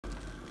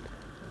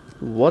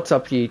What's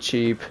up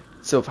YouTube?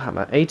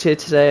 Silverhammer8 here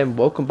today and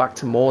welcome back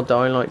to more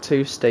Dying Light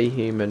 2 Stay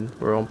Human.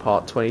 We're on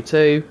part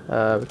 22,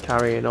 we're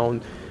carrying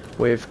on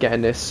with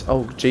getting this...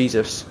 Oh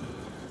Jesus.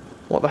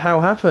 What the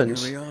hell happened?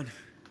 You're Leon?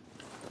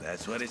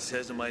 That's what it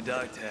says on my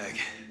dog tag.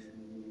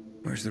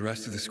 Where's the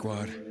rest of the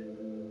squad?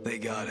 They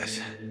got us.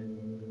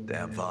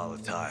 Damn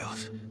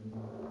volatiles.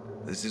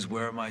 This is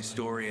where my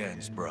story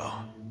ends, bro.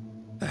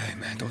 Hey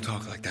man, don't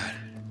talk like that.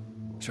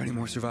 Is there any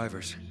more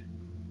survivors?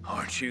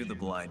 Aren't you the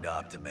blind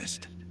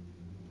optimist?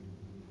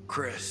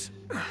 Chris,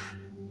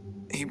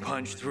 he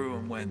punched through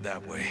and went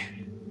that way.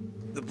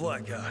 The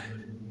blackout.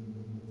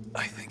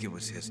 I think it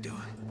was his doing.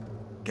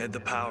 Get the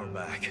power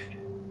back.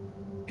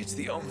 It's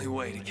the only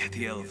way to get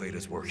the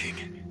elevators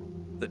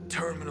working. The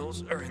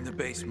terminals are in the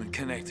basement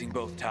connecting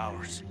both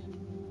towers.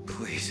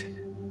 Please,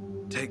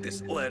 take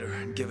this letter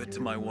and give it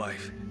to my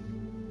wife.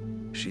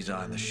 She's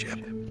on the ship.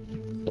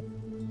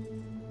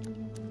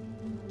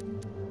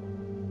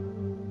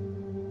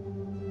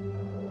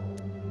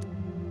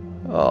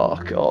 Oh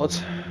God.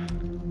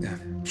 Yeah,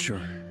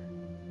 sure.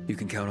 You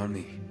can count on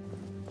me.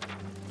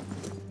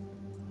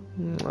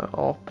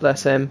 Oh,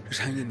 bless him.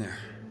 Just hang in there.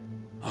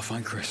 I'll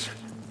find Chris.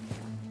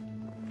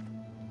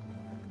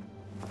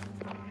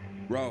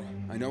 Ro,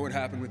 I know what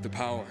happened with the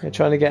power. They're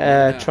trying to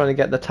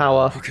get the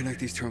tower. I'll connect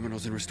these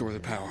terminals and restore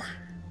the power.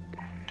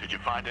 Did you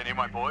find any of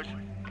my boys?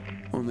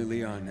 Only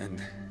Leon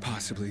and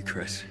possibly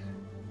Chris.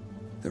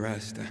 The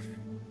rest, they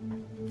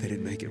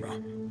didn't make it, Ro.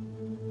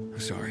 I'm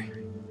sorry.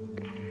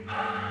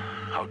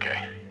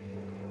 Okay.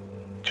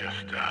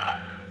 Just,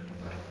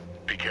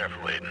 be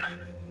careful, Aiden.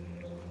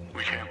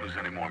 We can't lose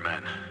any more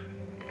men.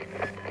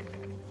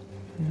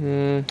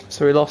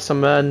 So we lost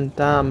some men,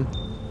 damn.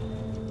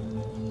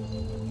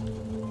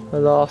 The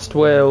last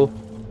will.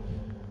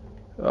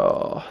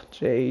 Oh,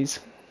 jeez.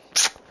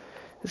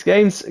 This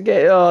game's...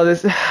 Oh,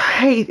 this... I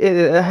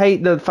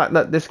hate the fact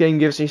that this game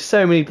gives you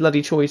so many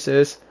bloody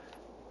choices. It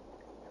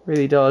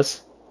really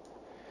does.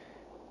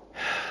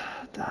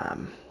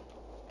 Damn.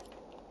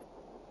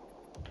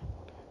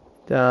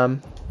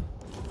 Damn.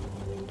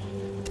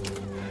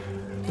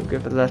 We'll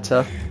give it a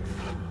letter.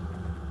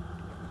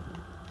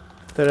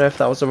 Don't know if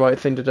that was the right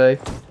thing to do.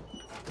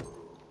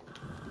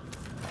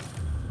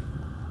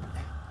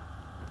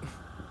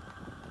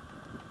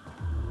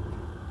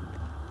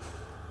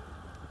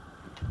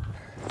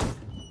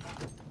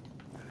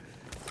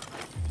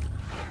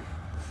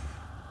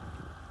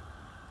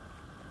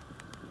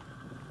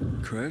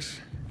 Chris?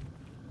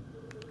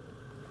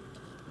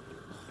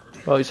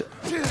 Oh, he's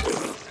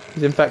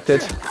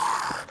infected.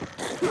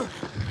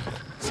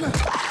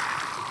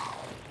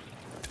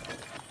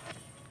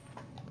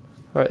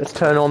 Right, let's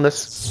turn on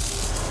this.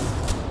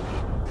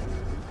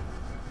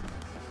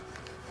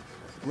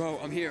 Ro,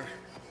 I'm here.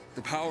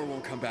 The power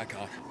won't come back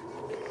on.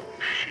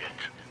 Shit.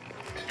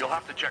 You'll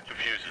have to check the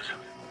fuses.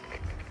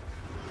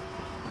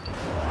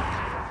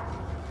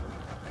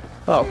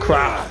 Oh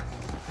crap.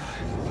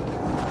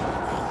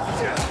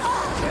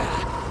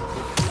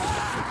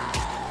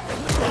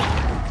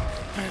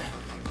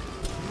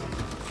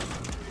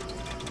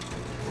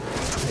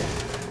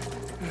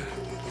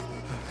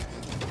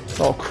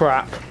 Oh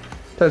crap.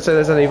 Don't say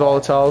there's any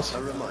volatiles.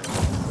 A reminder,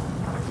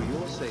 for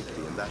your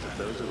safety and that of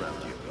those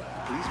around you,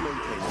 please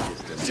maintain a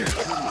distance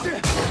between you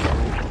and the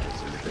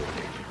others in the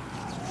building.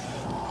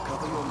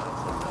 Cover your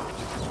mouth and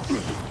nose.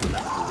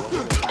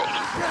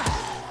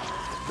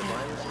 The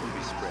virus can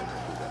be spread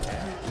through the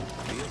air,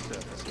 via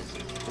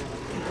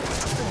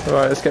surfaces.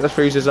 Alright, let's get the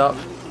freezers up. To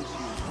a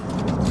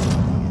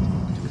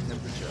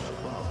temperature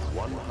above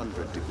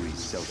 100 degrees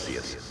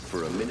Celsius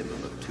for a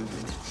minimum of 2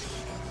 minutes.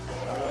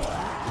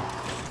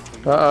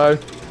 Uh-oh.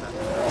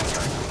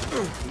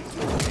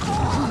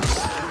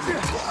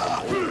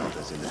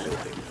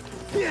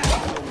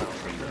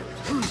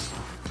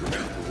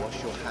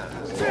 Wash your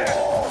hands.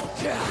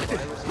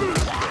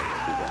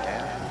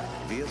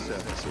 Via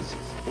surfaces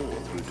or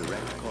through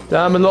direct contact.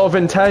 Damn, a lot of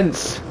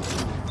intense.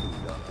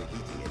 After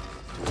heating it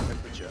to a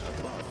temperature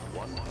above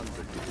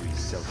 100 degrees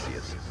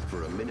Celsius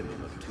for a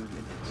minimum of 2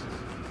 minutes.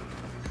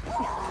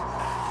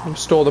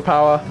 Restore the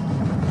power.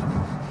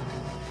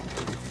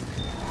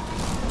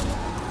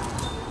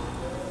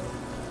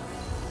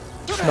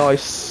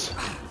 Nice.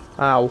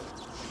 Ow.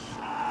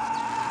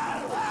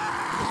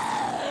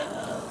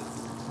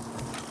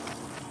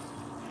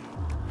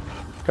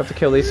 Have to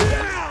kill these.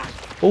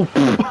 Oh.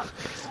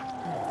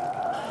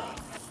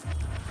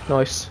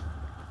 Nice.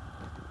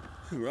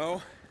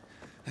 Ro,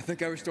 I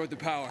think I restored the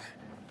power.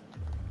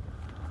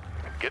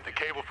 Get the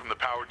cable from the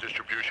power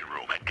distribution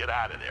room and get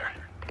out of there.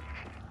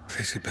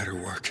 This had better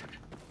work.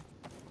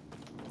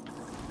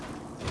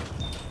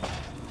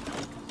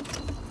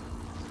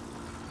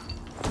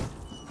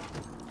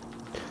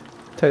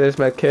 Take those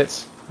med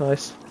kits.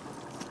 Nice.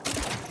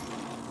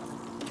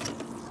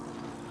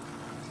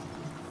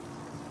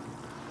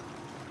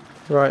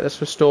 Right, let's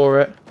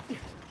restore it.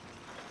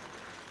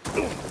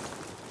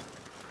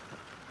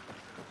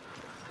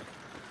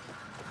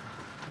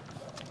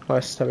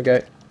 Nice, there we go.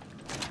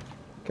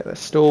 Get that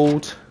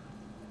stalled.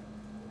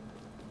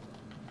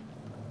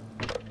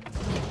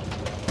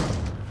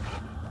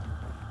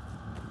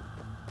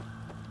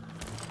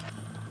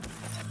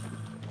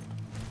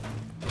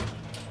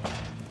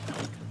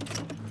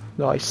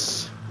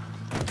 Nice.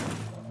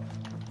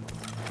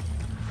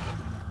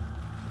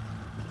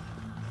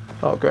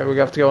 Oh great, we're gonna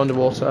have to go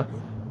underwater.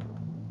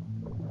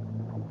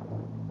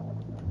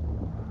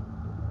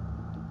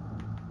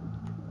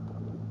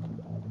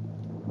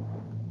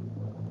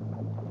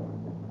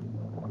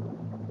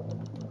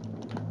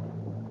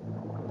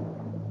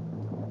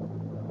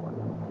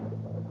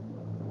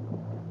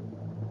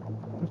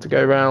 Have to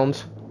go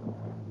round.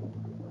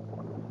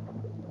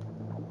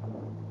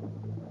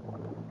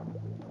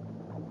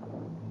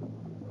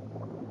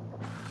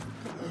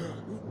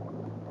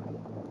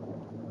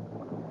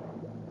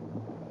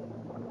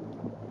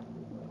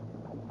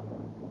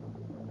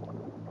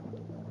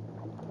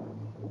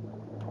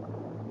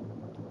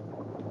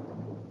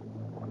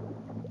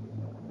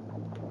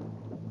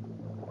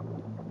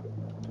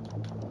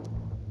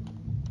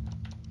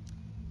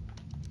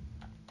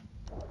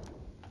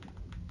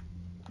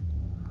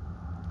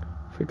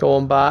 If we go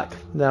on back,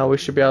 now we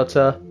should be able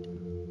to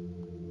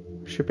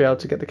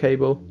get the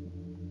cable.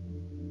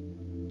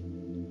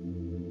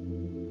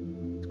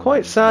 It's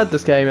quite sad,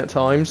 this game, at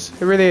times.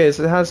 It really is.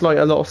 It has like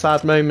a lot of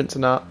sad moments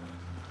in that.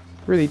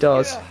 It really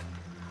does.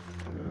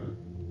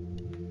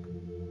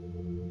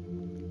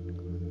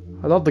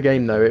 I love the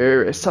game though.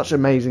 It's such an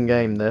amazing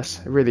game, this.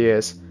 It really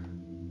is.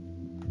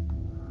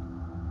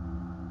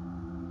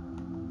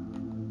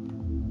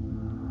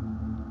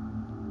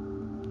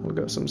 We've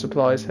got some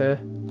supplies here.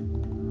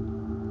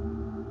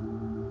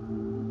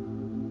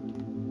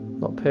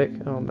 Not pick.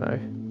 Oh no.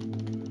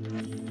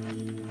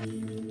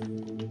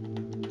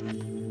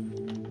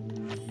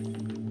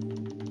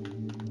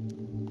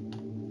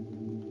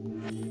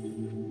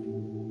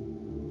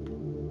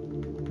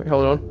 Wait,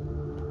 hold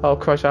on. Oh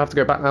Christ, I have to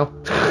go back now.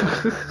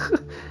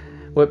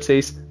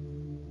 Whoopsies.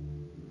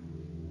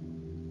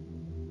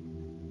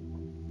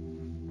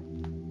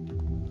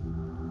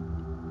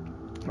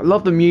 I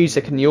love the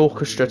music and the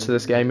orchestra to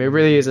this game. It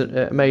really is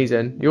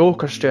amazing. The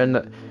orchestra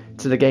and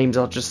to the games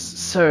are just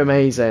so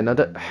amazing. I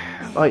don't,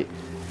 like,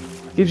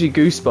 it gives you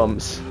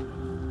goosebumps.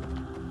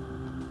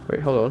 Wait,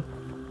 hold on.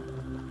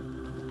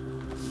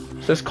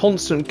 It's just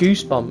constant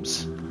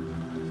goosebumps.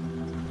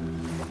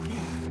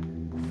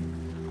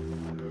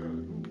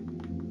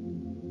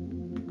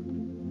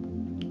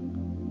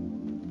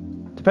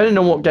 Depending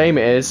on what game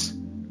it is,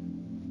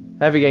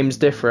 every game's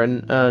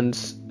different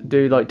and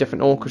do like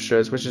different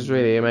orchestras, which is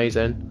really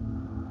amazing.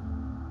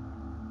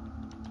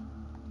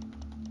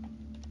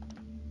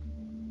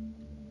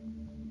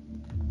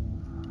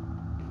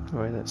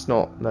 Alright, let's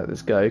not let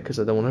this go because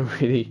I don't want to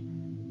really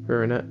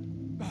ruin it.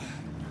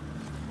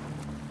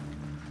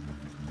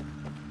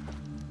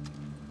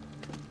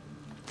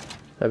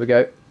 There we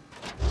go.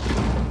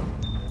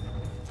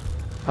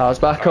 Power's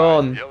back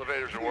on. The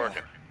elevators are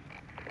working.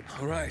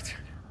 All right.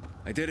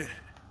 I did it.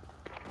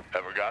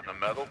 Ever gotten a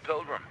medal,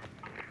 Pilgrim?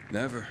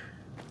 Never.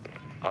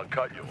 I'll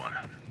cut you one.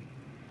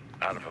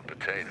 Out of a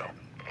potato.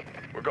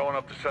 We're going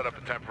up to set up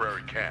a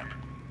temporary camp.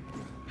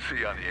 See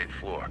you on the 8th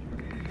floor.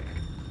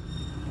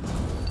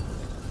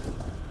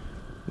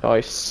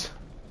 Nice.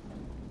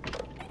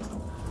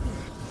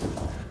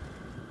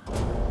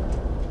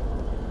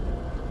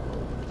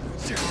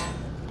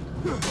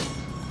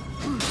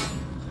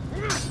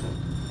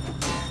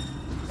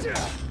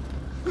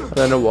 I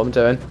don't know what I'm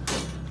doing.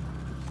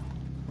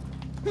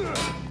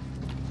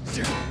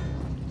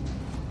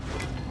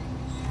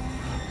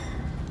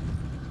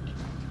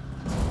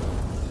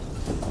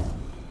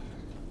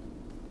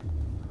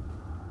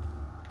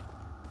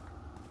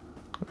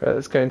 Okay,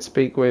 let's go and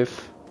speak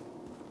with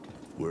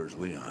Where's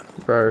Leon?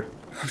 Bro.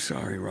 I'm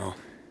sorry, Ro.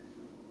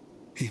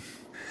 He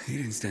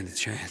didn't stand a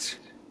chance.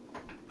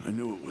 I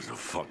knew it was a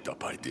fucked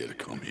up idea to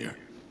come here.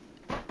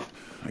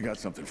 I got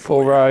something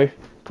Poor for Ro.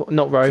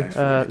 Not Ro, Thanks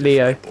for what you did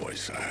Leo. for my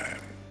boys.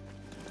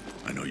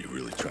 I know you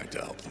really tried to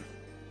help them.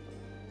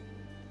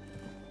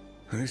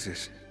 What is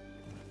this?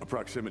 A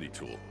proximity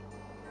tool.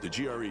 The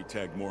GRE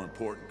tagged more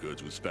important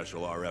goods with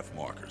special RF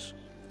markers.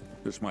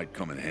 This might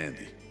come in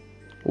handy.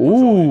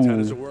 Once all the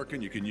antennas are Ooh.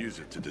 working, you can use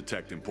it to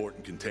detect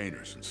important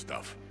containers and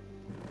stuff.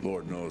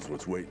 Lord knows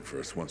what's waiting for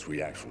us once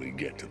we actually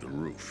get to the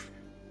roof.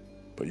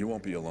 But you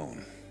won't be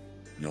alone.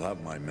 You'll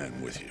have my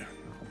men with you.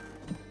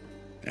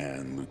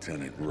 And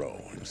Lieutenant Rowe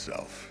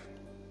himself.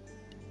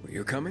 Well,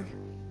 you're coming?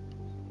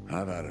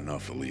 I've had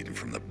enough of leading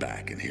from the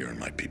back and hearing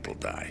my people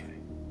die.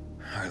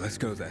 All right, let's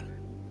go then.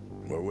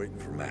 We're waiting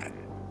for Matt.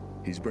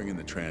 He's bringing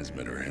the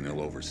transmitter and he'll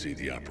oversee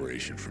the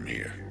operation from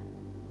here.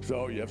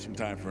 So you have some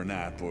time for a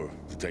nap or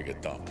to take a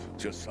dump.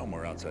 Just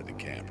somewhere outside the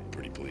camp,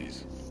 pretty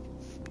please.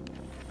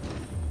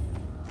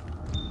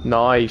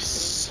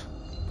 Nice.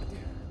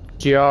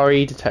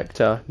 GRE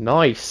detector.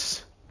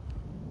 Nice.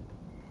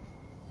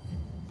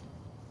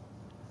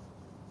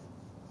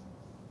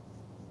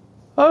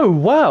 Oh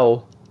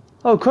wow.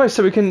 Oh Christ,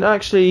 so we can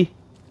actually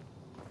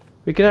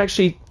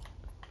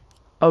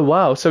oh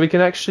wow, so we can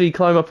actually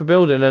climb up a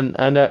building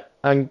and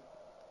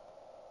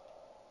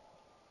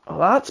oh,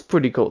 that's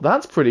pretty cool.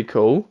 That's pretty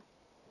cool.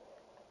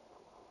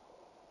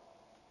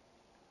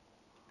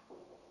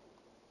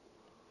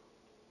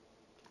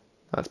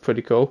 That's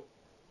pretty cool.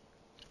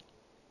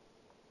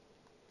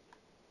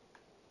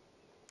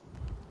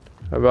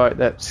 Alright,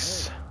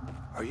 let's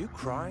Are you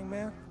crying,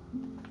 man?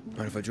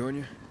 Mind if I join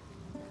you?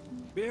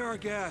 Be our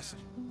guest.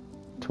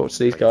 talk to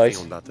these How you guys.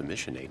 feeling about the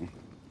mission, Aiden?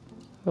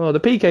 Oh, the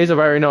PKs are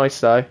very nice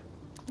though.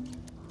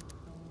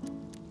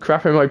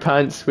 Crap in my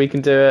pants, we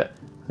can do it.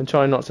 And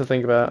try not to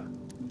think about it.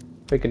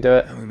 We can do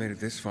it. And we made it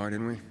this far,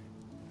 didn't we?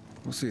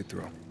 We'll see it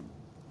through.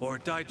 Or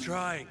die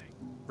trying,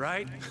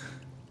 right?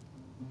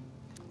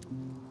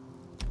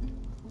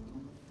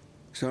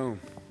 So,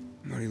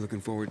 what are you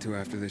looking forward to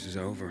after this is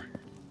over?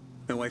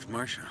 My wife,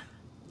 Marsha.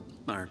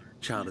 Our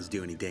child is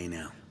due any day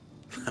now.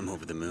 I'm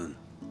over the moon.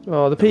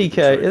 Oh, the We've been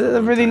trying PK. for a They're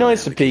long really time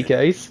nice, to the have a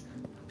kid. PKs.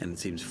 And it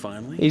seems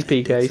finally He's I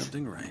did PKs.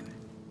 something right.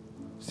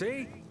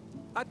 See?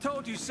 I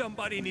told you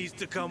somebody needs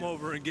to come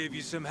over and give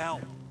you some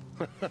help.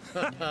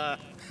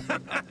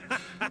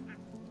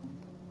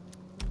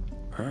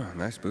 Oh,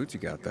 nice boots you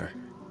got there.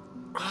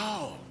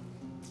 Oh,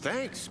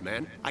 thanks,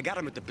 man. I got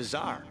him at the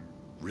bazaar.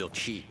 Real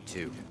cheap,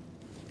 too.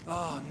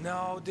 Oh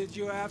no, did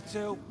you have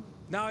to?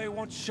 Now he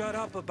won't shut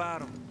up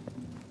about him.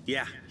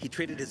 Yeah, he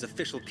traded his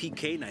official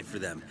PK knife for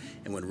them.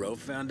 And when Ro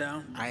found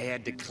out, I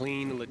had to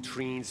clean the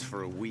latrines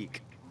for a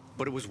week.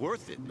 But it was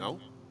worth it, no?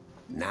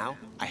 Now,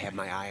 I have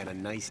my eye on a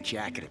nice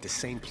jacket at the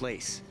same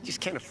place. Just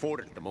can't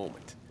afford it at the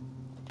moment.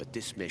 But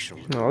this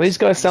mission... Oh, these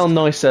guys sound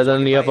nicer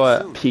than the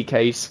other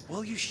PKs.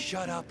 Will you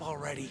shut up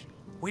already?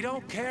 We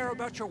don't care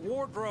about your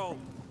wardrobe.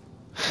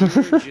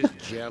 You're just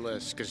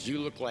jealous, because you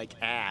look like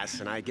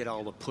ass and I get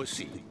all the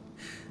pussy.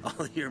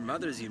 all your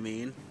mothers, you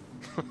mean?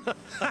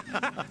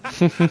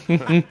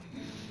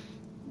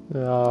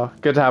 Oh,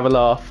 good to have a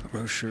laugh.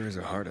 Rose sure is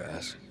a hard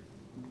ass.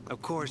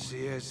 Of course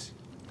he is.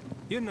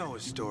 You know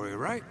his story,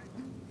 right?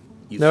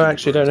 You've No, seen the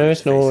actually, burns don't on know his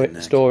his face and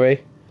neck.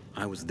 story.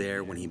 I was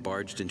there when he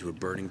barged into a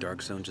burning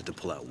dark zone just to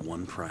pull out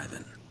one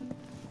private.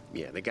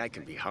 Yeah, the guy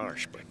can be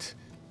harsh, but...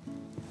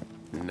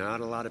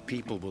 not a lot of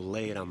people will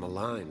lay it on the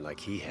line like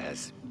he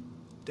has.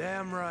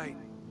 Damn right.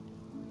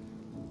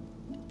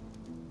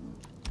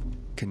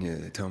 Can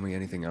you tell me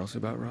anything else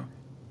about Ro?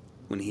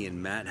 When he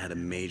and Matt had a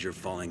major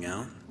falling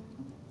out,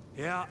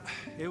 Yeah,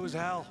 it was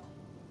hell.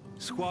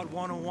 Squad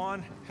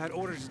 101 had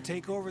orders to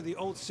take over the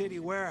old city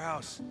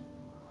warehouse.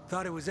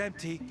 Thought it was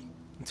empty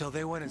until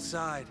they went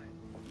inside.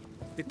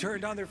 They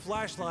turned on their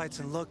flashlights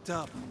and looked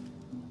up.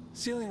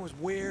 Ceiling was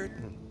weird,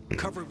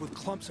 covered with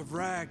clumps of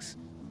rags.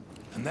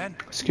 And then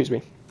Excuse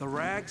me. the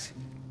rags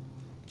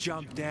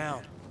jumped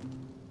down.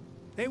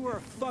 They were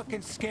a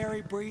fucking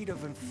scary breed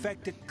of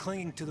infected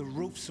clinging to the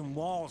roofs and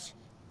walls.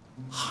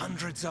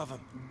 Hundreds of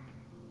them.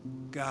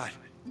 God,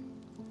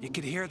 you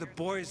could hear the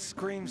boys'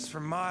 screams for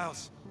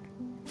miles.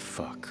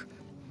 Fuck.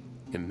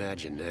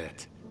 Imagine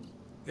that.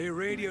 They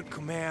radioed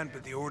command,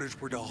 but the orders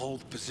were to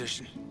hold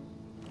position.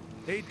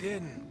 They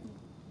didn't.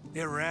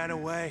 They ran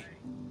away.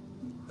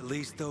 At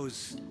least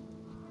those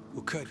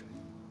who could.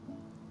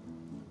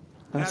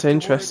 That's Afterwards,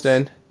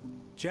 interesting.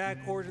 Jack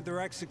ordered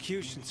their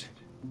executions.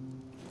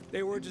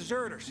 They were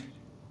deserters.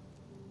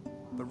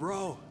 But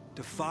Ro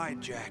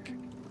defied Jack.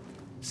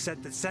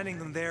 Said that sending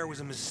them there was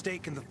a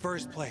mistake in the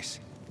first place.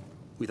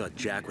 we thought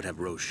Jack would have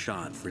Rose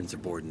shot for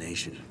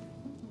insubordination.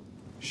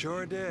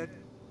 Sure did.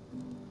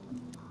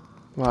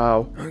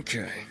 Wow.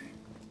 Okay.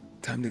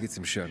 Time to get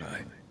some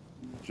shut-eye.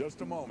 Just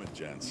a moment,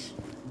 gents.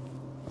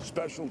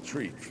 Special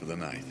treat for the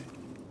night.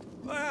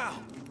 Wow.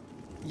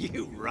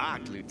 You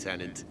rock,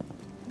 Lieutenant.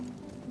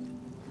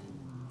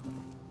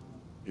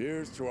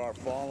 Here's to our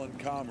fallen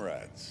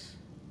comrades.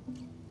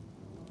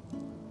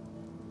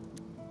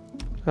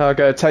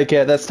 Okay, take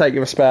it. Let's take the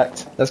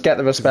respect. Let's get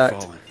the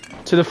respect.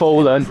 To the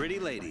fallen. Pretty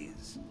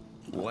ladies.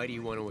 Why do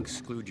you want to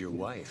exclude your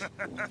wife?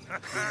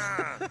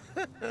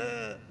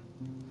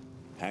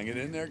 Hanging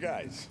in there,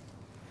 guys.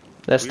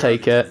 Let's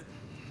take it.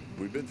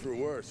 We've been through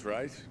worse,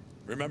 right?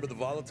 Remember the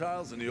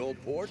volatiles in the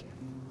old port?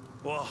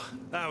 Well,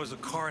 that was a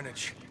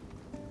carnage.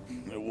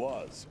 It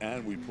was,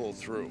 and we pulled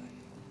through.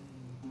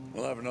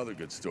 We'll have another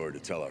good story to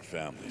tell our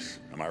families.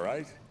 Am I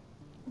right?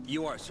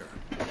 You are, sir.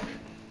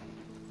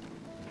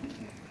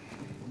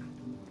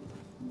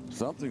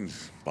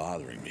 Something's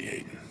bothering me,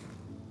 Aiden.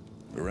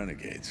 The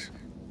renegades.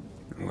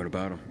 What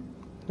about them?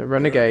 The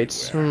renegades.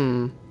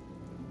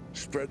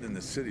 Spreading in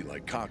the city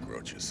like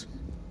cockroaches.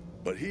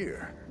 But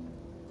here,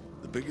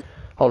 the biggest...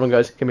 Hold on,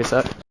 guys. Give me a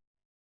sec.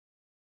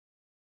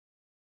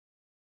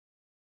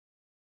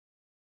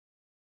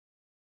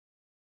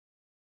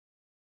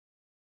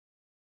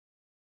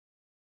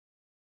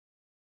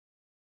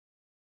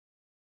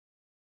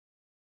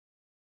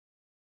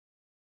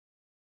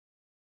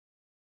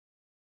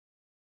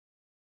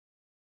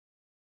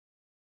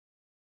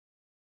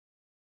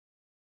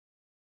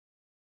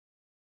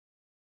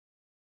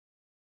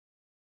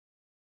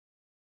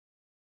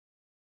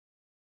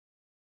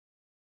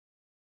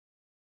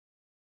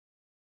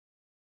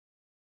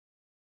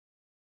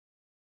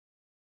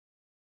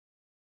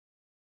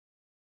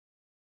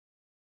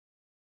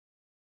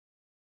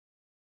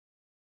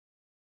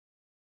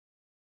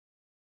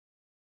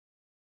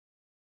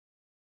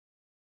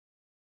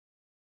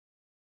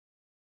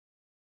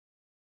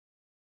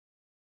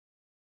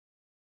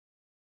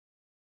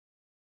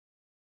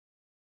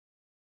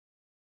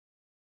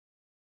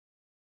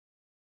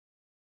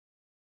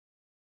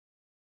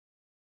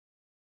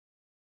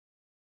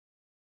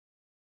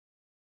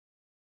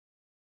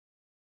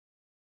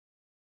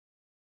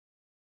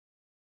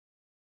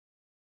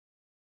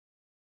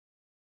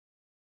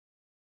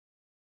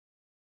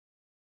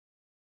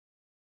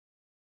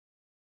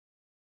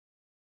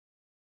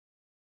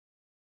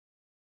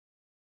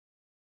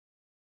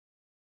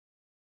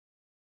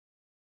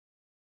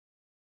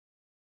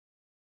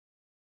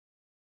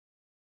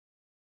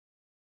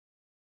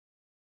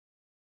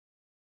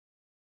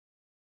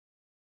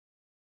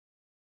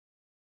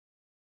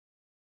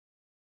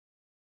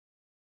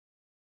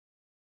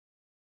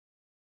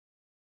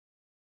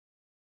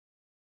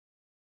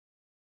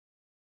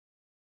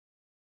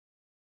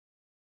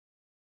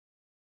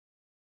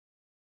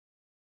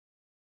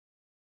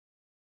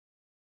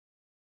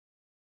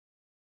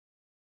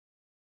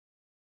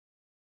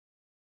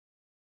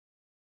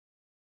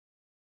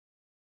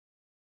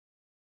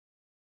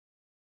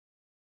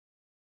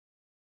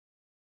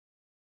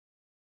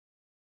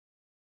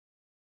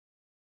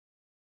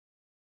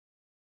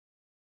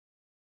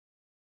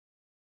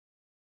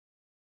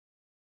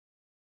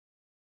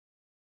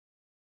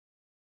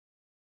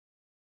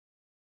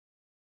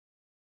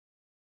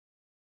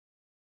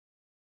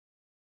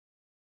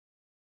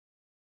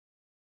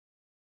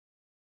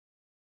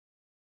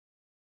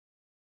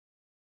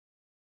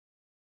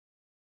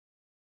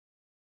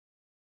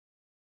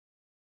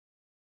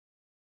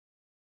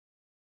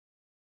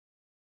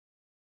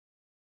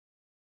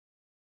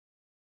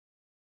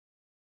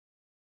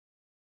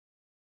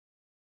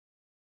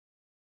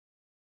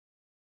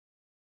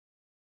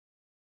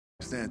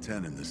 Biggest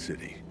antenna in the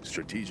city,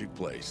 strategic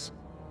place,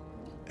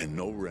 and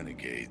no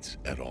renegades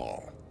at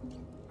all.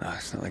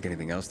 It's not like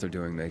anything else they're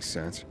doing makes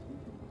sense.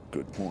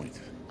 Good point.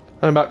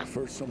 I'm back.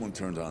 First, someone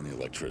turned on the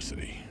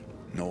electricity.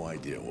 No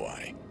idea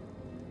why.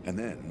 And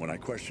then, when I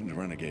questioned the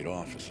renegade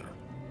officer,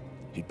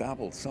 he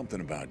babbled something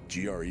about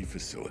GRE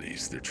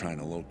facilities they're trying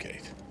to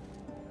locate.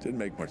 Didn't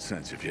make much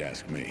sense if you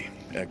ask me.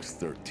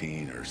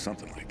 X-13 or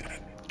something like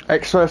that.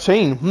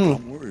 X-13.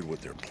 I'm worried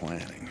what they're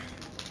planning.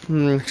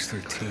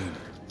 X-13.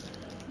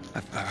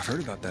 I've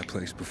heard about that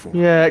place before.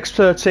 Yeah,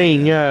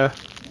 X-13, yeah.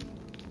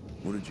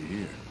 What did you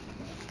hear?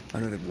 I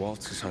know that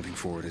Waltz is hunting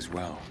for it as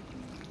well.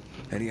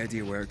 Any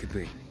idea where it could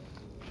be?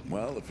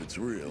 Well, if it's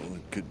real,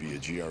 it could be a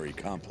GRE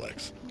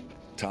complex.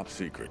 Top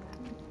secret.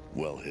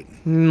 Well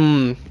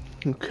hidden.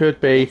 It could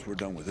be. Once we're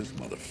done with this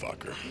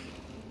motherfucker,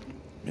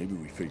 maybe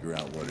we figure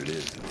out what it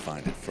is and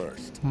find it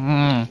first.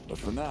 But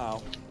for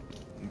now,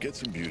 get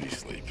some beauty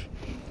sleep.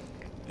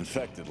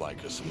 Infected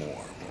like us more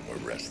when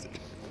we're rested.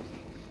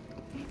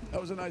 That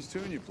was a nice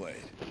tune you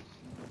played.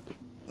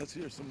 Let's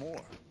hear some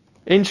more.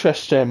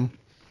 Interesting.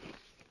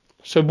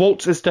 So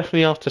Waltz is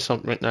definitely after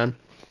something then.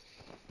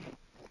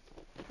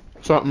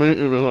 So that means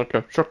it was like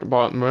a chocolate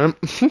bar at the moment.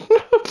 Sleeping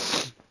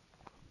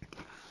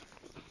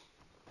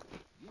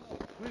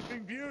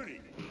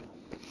Beauty.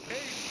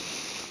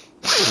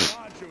 Aiden.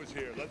 Poncho's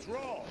here. Let's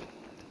roll.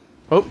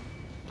 Oh.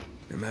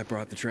 And Matt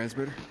brought the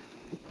transmitter?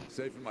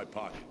 Safe in my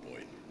pocket,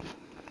 boy.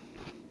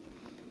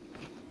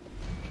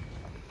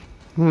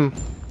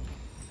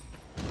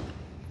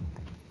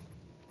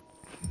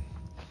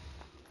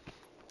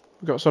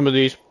 We've got some of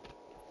these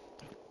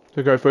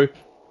to go through.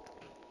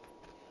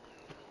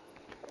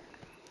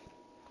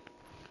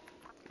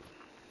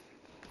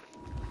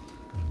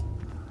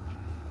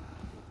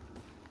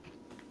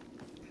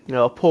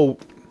 Yeah, Paul.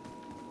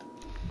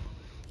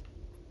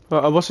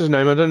 What's his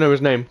name? I don't know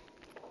his name.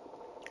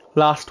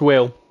 Last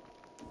will.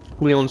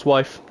 Leon's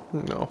wife.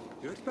 No.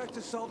 You expect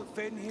us all to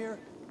fit in here?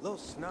 A little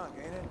snug,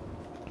 ain't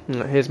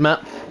it? Here's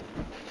Matt.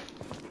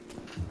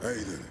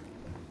 Aiden,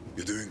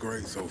 you're doing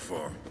great so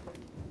far.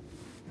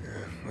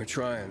 Yeah, we're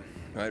trying.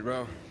 Right,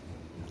 Ro?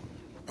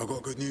 I've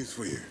got good news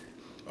for you.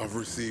 I've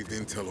received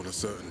intel on a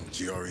certain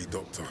GRE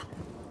doctor.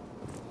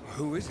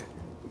 Who is it?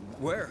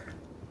 Where?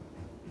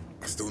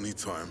 I still need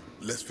time.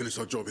 Let's finish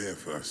our job here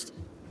first.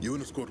 You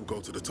and the squad will go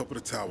to the top of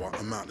the tower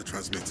and mount the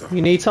transmitter.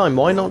 You need time.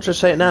 Why not just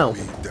say it now? Me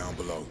down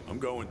below. I'm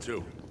going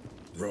too.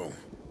 Ro,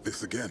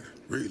 this again?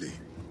 Really?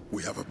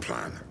 We have a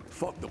plan.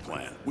 Fuck the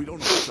plan. We don't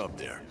know what's up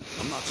there.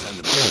 I'm not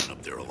sending a man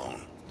up there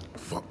alone.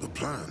 Fuck the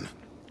plan.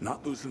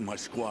 Not losing my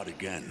squad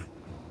again.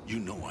 You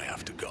know I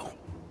have to go.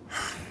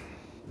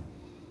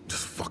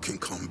 Just fucking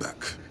come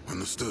back.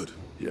 Understood?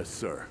 Yes,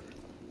 sir.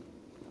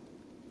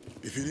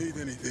 If you need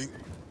anything,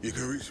 you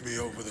can reach me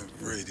over the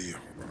radio.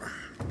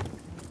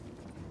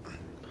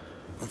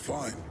 I'm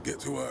fine. Get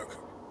to work.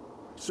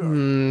 Sir,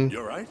 you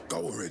alright?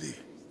 Go already.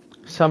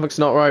 Something's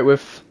not right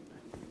with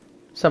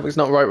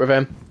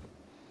him.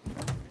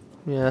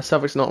 Yeah,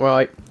 something's not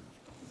right.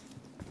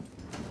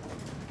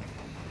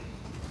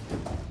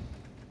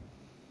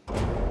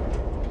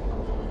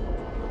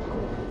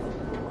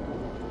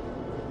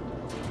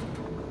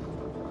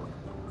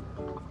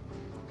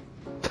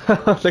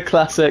 The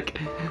classic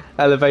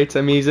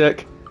elevator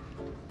music.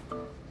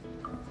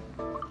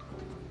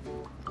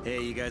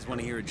 Hey, you guys want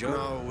to hear a joke?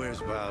 No, where's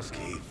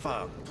Bowski?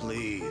 Fuck,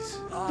 please.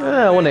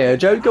 Yeah, I want to hear a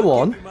joke. Go on.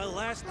 I'll give you my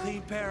last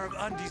clean pair of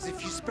undies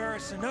if you spare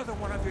us another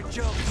one of your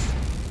jokes.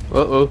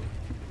 Uh-oh.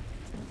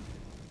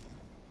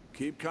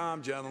 Keep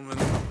calm, gentlemen.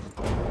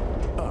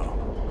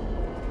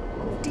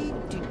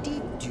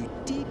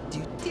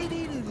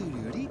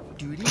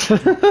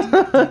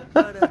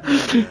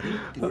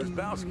 Where's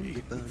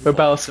Bowski?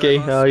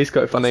 Robowski. Oh, he's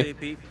quite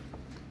funny.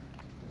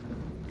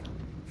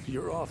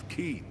 You're off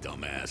key,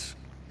 dumbass.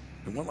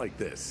 And one like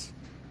this.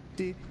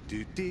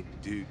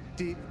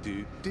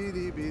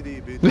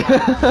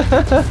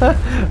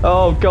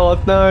 Oh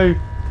God, no.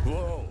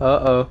 Whoa.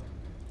 Uh-oh.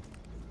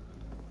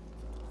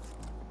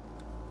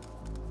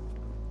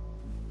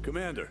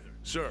 Commander,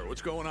 sir,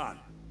 what's going on?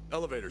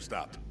 Elevator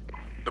stopped.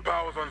 The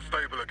power's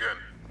unstable again.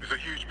 It's a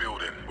huge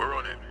building. We're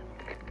on it.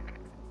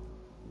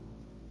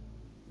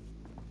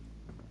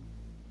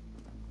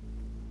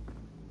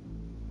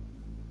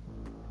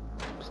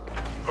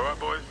 Alright,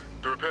 boys.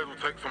 The repairs will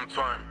take some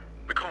time.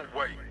 We can't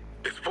wait.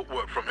 It's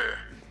footwork from here.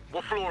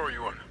 What floor are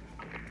you on?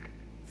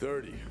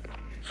 30.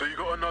 So you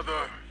got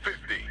another 50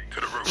 to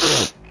the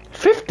roof.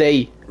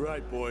 50?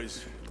 Right,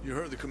 boys. You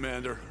heard the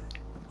commander.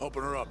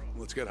 Open her up.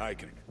 Let's get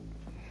hiking.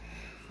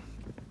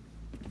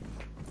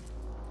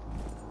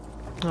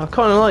 I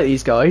kind of like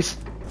these guys.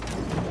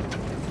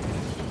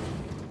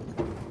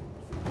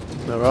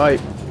 Alright.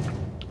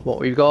 What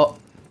we've got?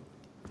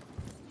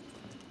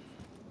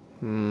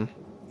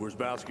 Where's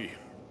Bowski?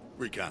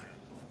 Recon.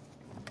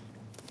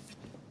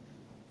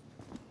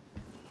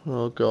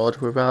 Oh God,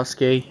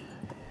 Robowski.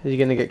 Is he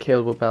gonna get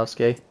killed,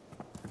 Robowski?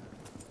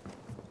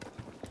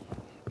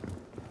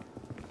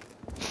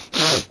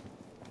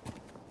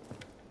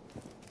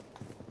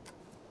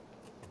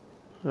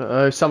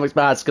 Uh-oh, something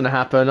bad's gonna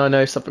happen. I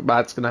know something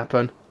bad's gonna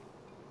happen.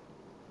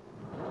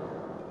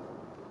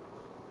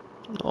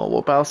 Oh,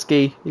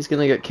 Wabowski. He's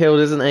gonna get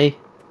killed, isn't he?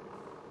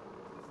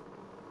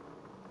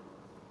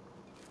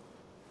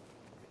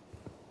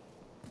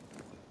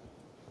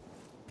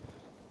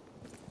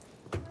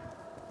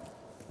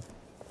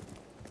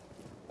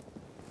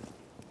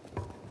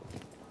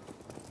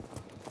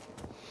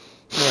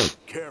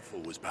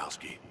 Careful,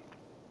 Wazowski.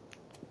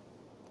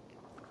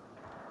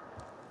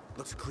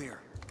 Looks clear.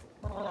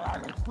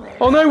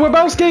 Oh no,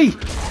 Wabowski!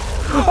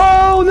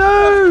 Oh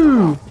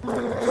no!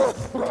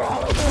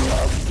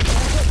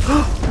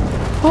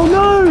 Oh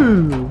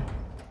no!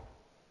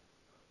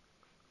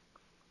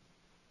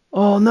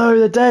 Oh no,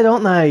 they're dead,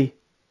 aren't they?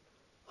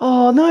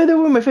 Oh no, they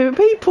were my favourite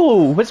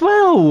people as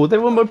well. They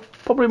were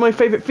probably my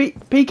favourite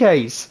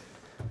PKs.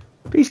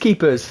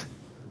 Peacekeepers.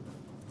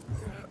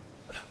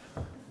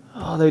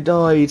 Oh, they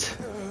died.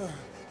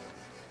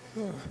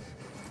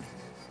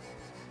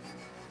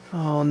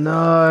 Oh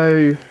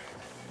no.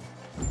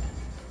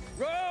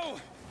 Row!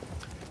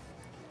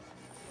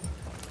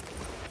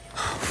 Oh,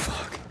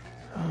 fuck.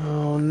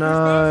 Oh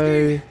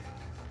no.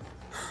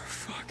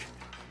 Fuck.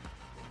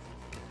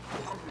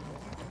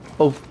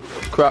 Oh,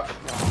 crap.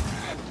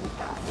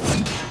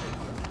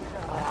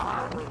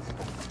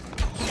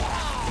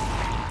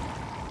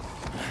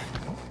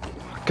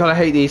 God, I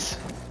hate these.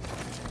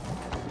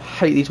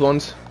 Hate these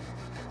ones.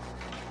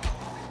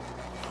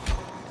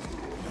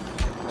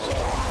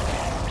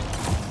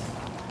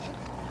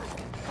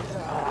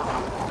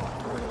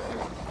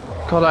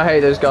 God, I hate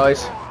those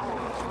guys.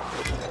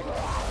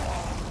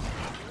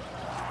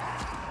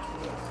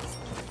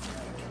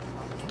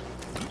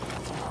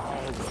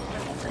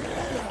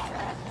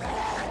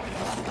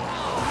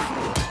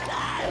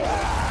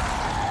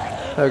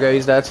 Okay,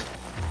 he's dead.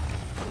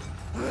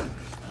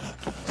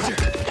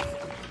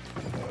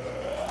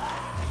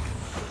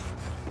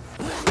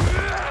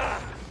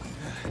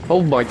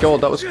 Oh my god,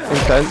 that was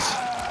intense.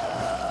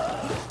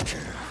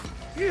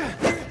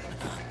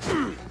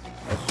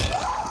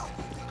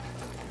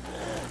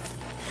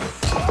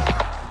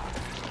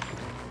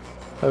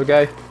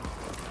 Okay.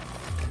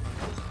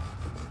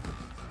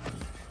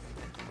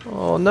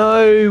 Oh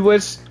no, we're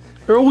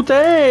all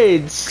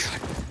dead. Damn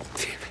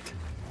it.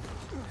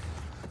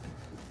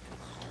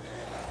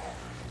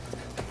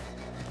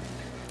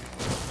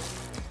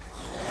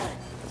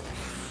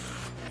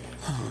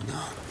 Oh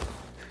no.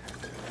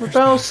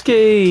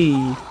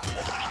 Wabowski!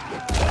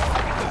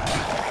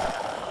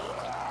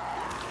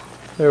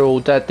 They're all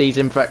dead, these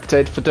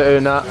infected, for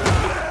doing that.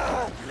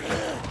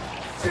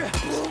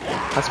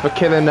 That's for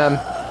killing them.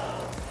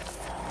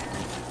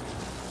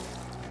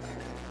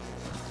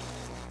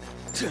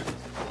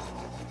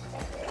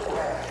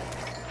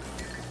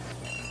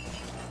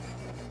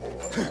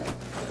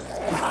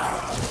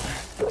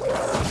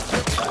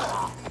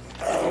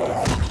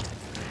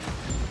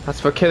 That's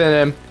for killing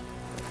him.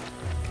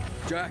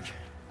 Jack?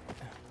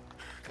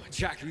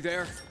 Jack, you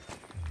there?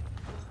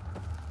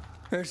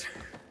 There's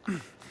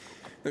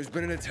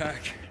been an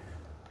attack.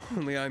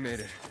 Only I made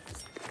it.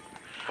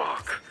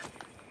 Fuck.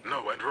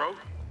 No, Andro?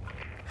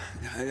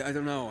 I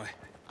don't know. I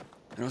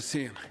don't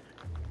see him.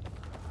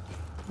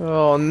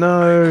 Oh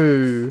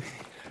no.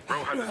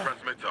 Bro has a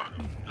transmitter.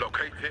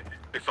 Locate it.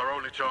 It's our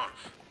only chance.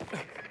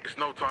 It's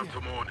no time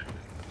to mourn.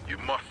 You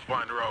must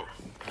find Ro.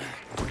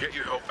 We'll get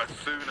you help as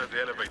soon as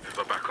the elevators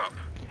are back up.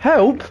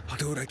 Help? I'll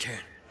do what I can.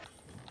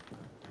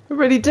 I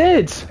already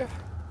did.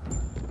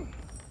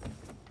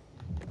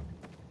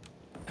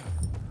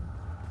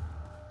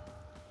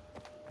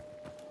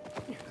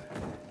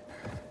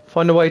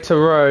 Find a way to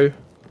row.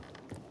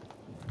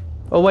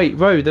 Oh wait,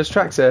 row, there's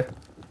tracks here.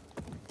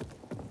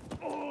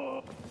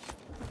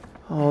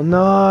 Oh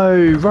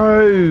no,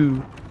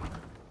 row!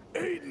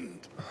 Aiden.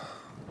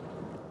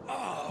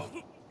 Oh,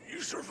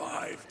 you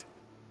survived.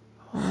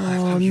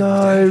 Oh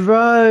no,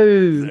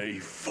 row! They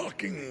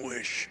fucking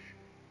wish.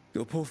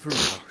 You'll pull through,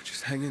 bro.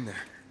 Just hang in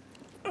there.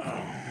 Oh,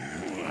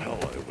 hell,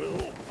 I will.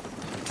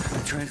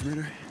 The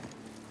transmitter?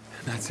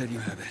 Matt said you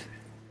have it.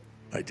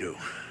 I do.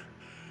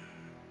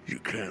 You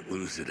can't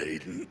lose it,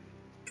 Aiden.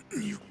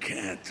 You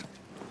can't.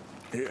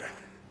 Here.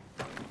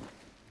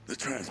 The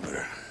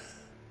transmitter.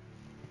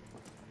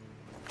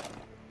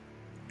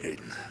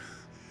 Aiden.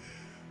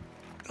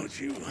 Don't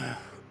you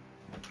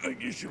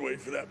think you should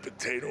wait for that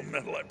potato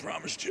medal I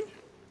promised you?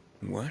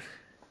 What?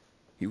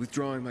 You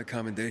withdrawing my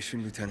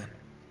commendation, Lieutenant?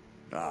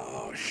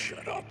 Oh,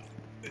 shut up.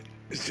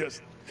 It's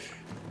just...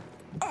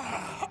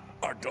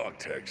 our dog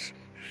tags.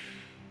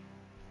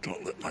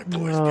 Don't let my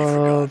boys be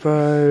Oh, forgotten.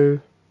 bro.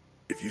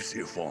 If you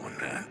see a fallen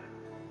man,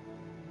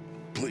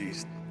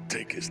 please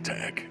take his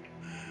tag.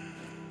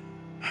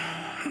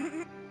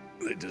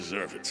 They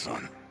deserve it,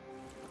 son.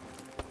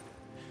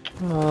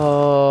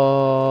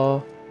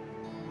 Oh,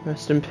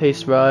 rest in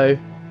peace, bro.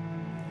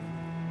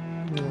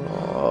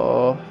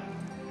 Oh,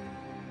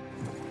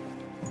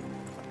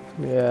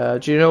 yeah.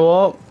 Do you know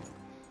what?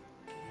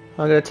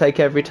 I'm gonna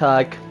take every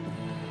tag.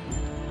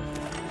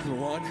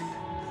 Luana,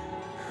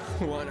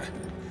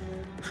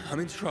 I'm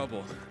in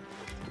trouble.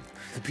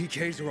 The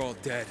PKs are all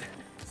dead.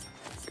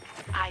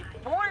 I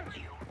warned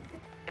you.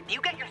 If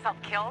you get yourself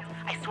killed,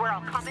 I swear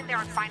I'll come in there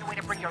and find a way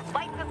to bring your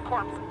lifeless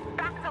corpse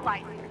back to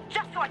life,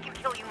 just so I can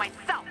kill you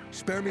myself.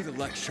 Spare me the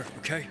lecture,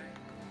 okay?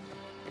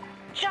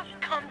 Just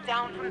come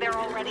down from there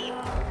already.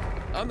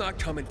 I'm not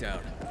coming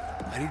down.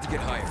 I need to get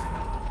higher.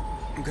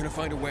 I'm gonna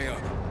find a way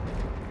up.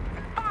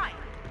 Fine.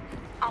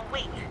 I'll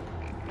wait.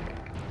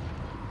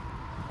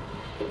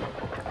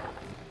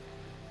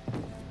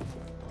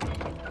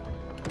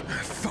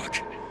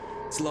 Fuck.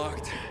 It's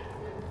locked.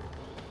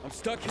 I'm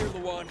stuck here,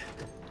 Luan.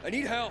 I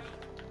need help.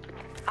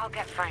 I'll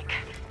get Frank.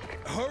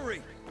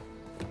 Hurry!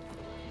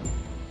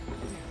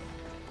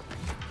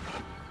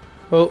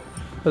 Oh,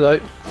 hello.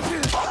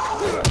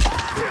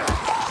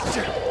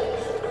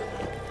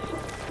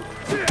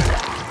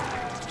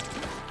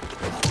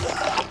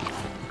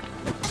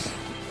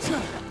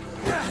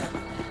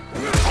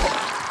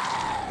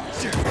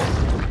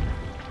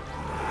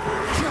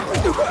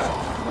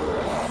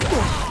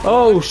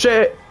 Oh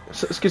shit!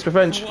 Excuse my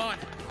French. Luan,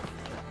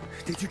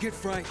 did you get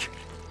Frank?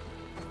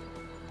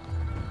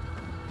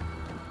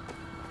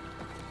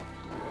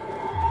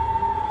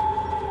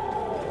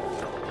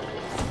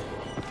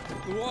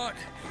 Luan,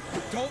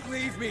 don't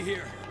leave me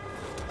here.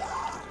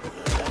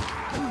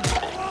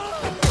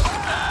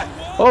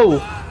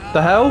 Oh,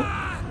 the hell?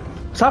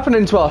 What's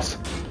happening to us?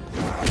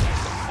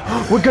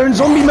 We're going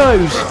zombie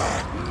mode!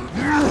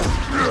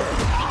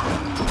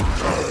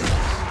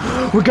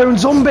 We're going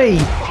zombie!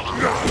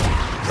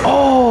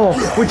 Oh,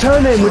 we're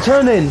turning, we're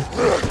turning!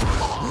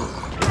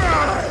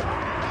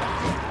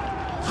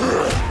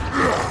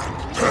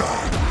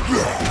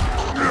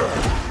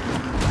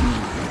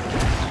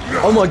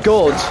 Oh my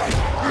god!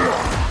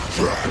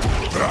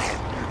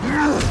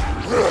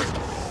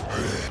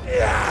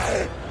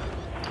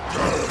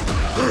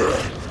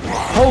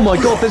 Oh my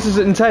god, this is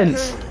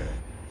intense!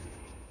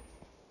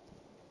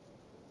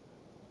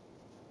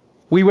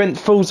 We went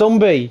full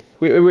zombie!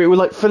 We were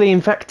like fully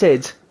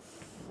infected!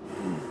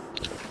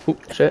 Oh,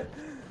 shit.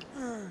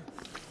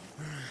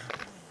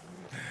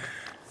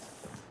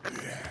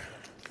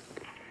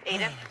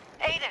 Aiden?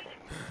 Aiden!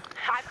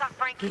 I've got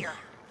Frank here.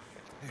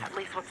 At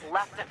least what's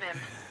left of him.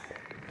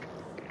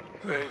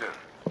 Aiden,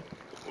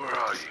 where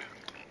are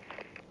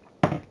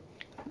you?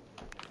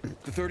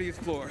 The 30th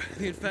floor.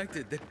 The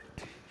infected. They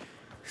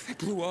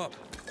blew up.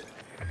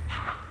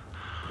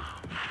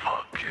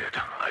 Fuck it,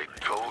 I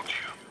told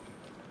you.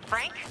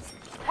 Frank?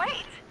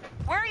 Wait!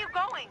 Where are you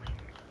going?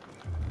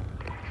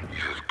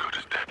 He's as good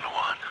as dead,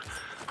 Luan.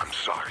 I'm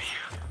sorry.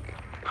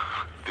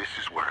 This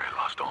is where I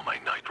lost all my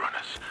night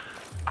runners.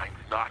 I'm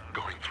not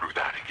going through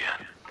that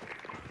again.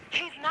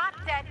 He's not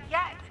dead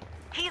yet.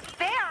 He's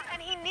there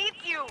and he needs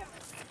you.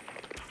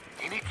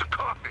 He needs a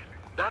coffin.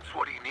 That's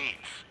what he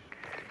needs.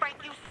 Frank,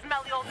 you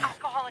smelly old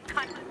alcoholic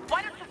cunt.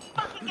 Why don't you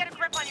fucking get a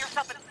grip on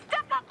yourself and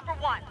step up for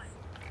once?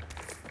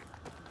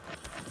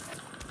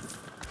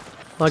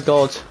 My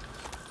god.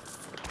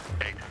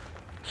 Hey,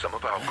 some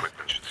of our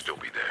equipment should still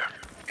be there.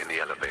 In the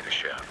elevator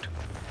shaft.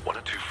 1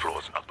 or 2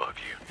 floors above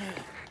you.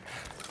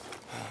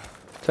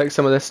 Take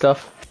some of this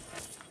stuff.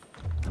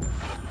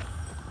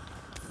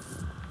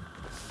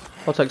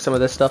 I'll take some of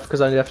this stuff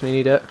because I definitely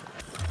need it.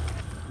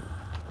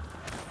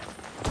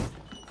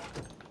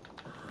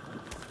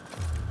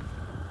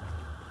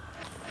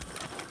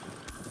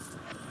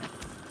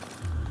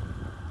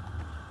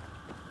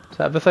 Is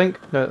that everything?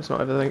 No, that's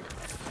not everything.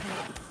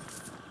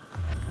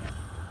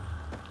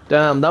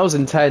 Damn, that was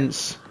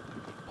intense.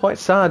 Quite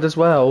sad as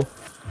well.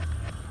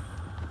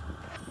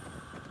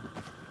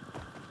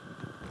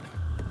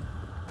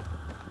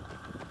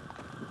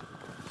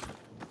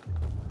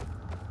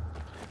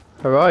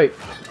 Alright.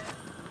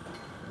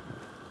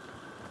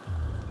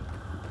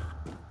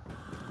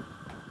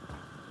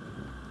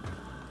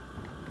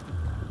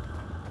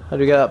 How do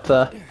we get up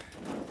there?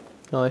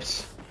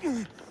 Nice.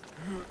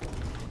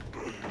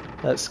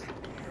 Let's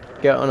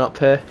get on up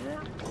here.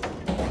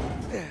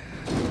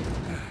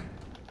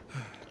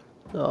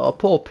 Oh,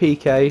 poor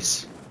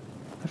PKs.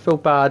 I feel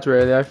bad,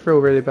 really. I feel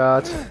really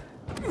bad.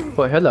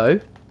 Wait, hello?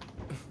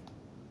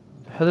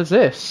 The hell is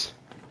this?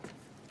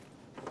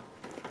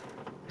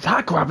 Is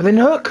that a grappling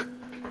hook?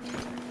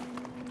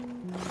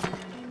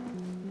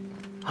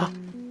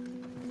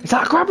 Is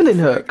that a grappling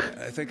hook?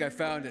 I think I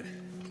found it.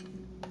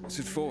 What's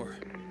it for?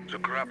 It's a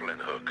grappling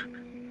hook.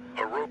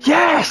 A rope.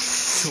 Yes!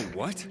 So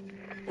what?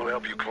 Will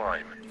help you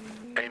climb.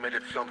 Aim it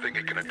at something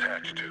it can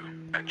attach to,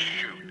 and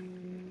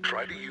shoot.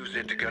 Try to use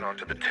it to get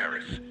onto the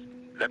terrace.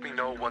 Let me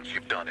know once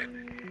you've done it.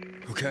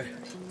 Okay.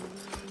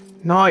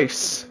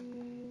 Nice.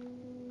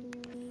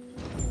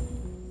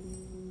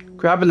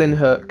 Grappling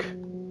hook.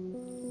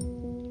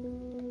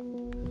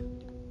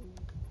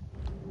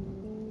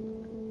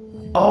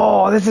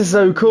 Oh, this is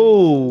so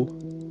cool.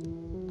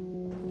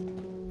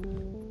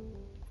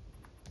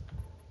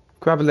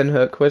 Grappling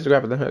hook. Where's the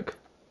grappling hook?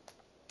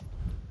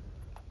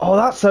 Oh,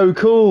 that's so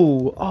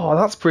cool. Oh,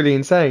 that's pretty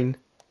insane.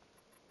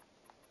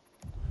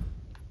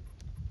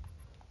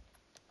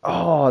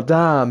 Oh,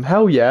 damn.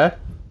 Hell yeah.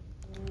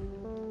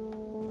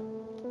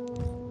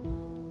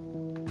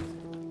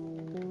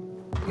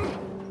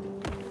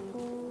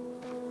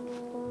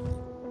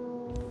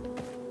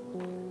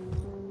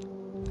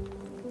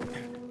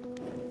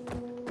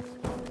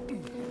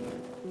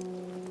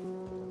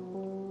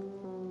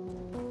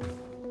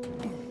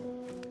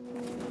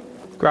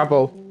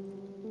 Grapple.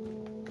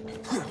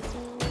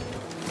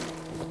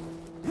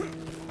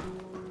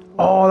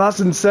 Oh, that's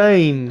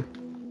insane.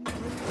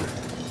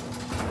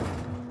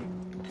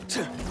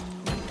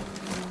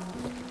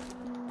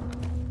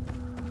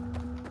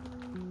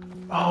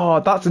 Oh,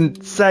 that's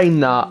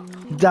insane, that.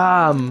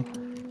 Damn.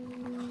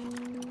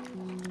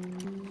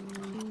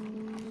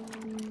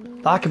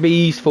 That could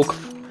be useful.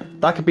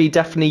 That could be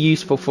definitely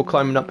useful for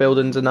climbing up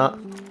buildings and that.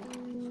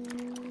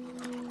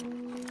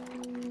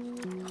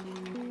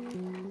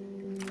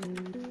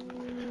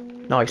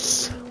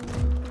 Nice. I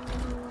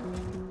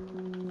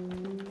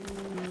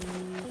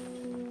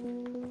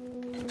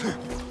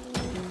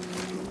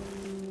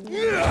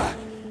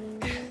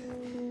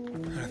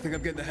think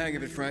I'm getting the hang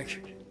of it,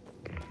 Frank.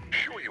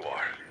 Sure you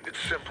are. It's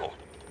simple,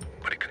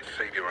 but it can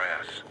save your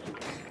ass.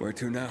 Where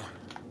to now?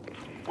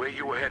 Where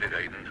you were headed,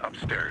 Aiden,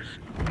 upstairs.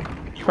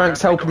 You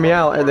Frank's have to helping go me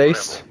up out to at one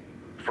least.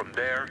 level. From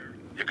there,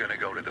 you're gonna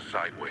go to the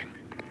side wing.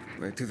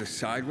 Right to the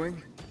side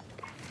wing?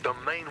 The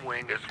main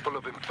wing is full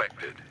of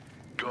infected.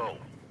 Go.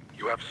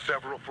 You have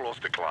several floors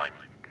to climb.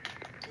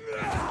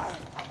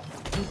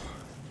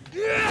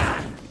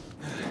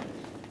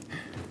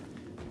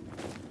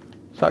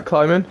 Is that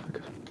climbing?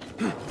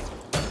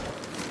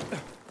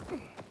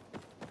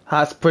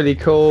 That's pretty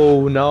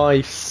cool.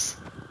 Nice.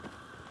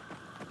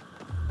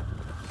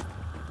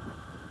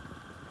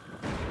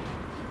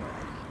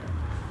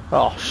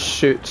 Oh,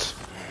 shoot.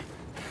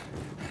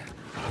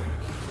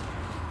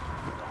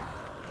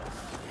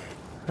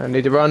 I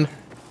need to run.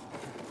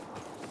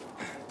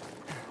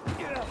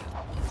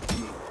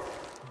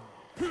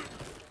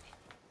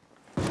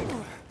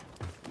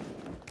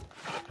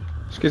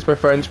 Excuse my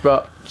French,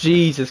 but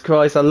Jesus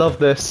Christ, I love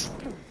this.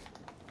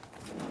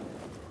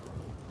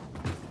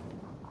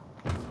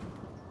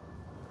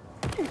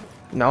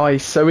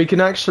 Nice, so we can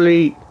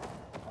actually...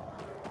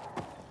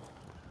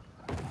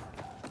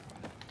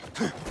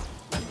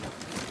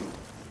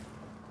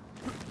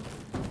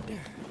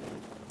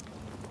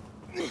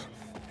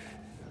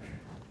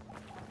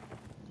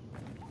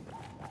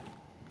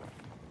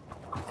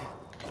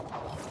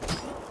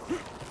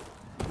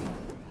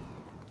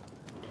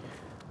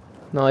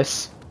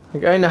 Nice. I'm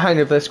getting the hang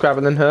of this grab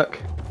and then hook.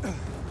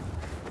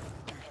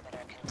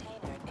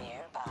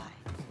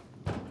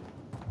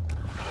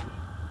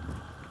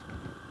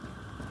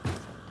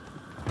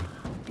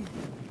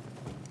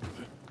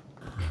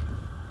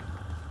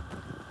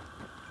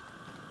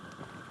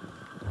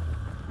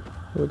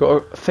 We've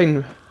got a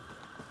thing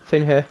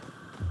here.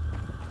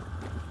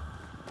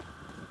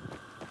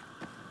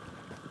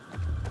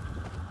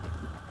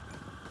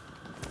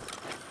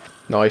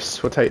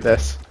 Nice, we'll take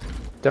this.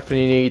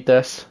 Definitely need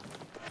this.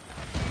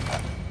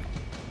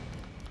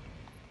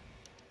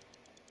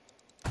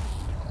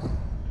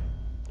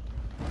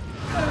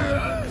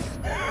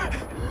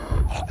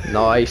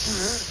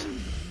 Nice.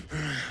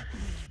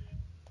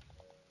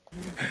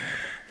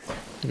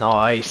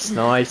 Nice,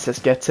 nice. Let's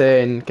get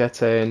in,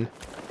 get in.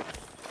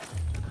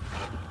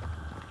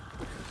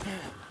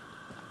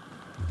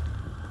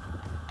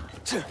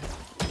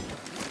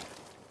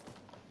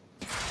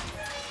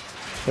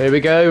 Here we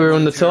go, we're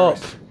on the top.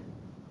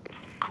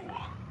 Cool.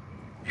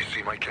 You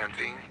see my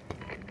canteen?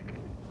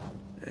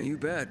 Yeah, you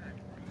bet.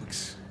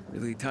 Looks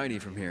really tiny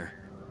from here.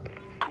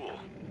 Cool.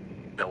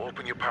 Now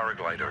open your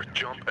paraglider,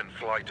 jump and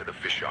fly to the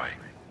fisheye.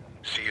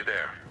 See you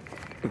there.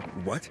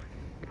 What?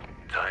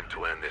 Time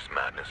to end this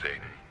madness, Aiden.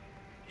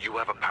 You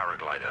have a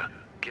paraglider.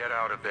 Get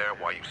out of there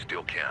while you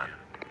still can.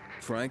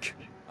 Frank,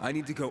 I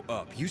need to go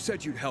up. You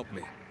said you'd help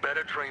me.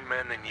 Better trained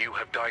men than you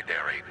have died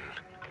there,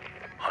 Aiden.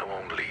 I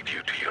won't lead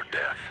you to your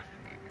death.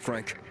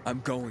 Frank,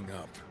 I'm going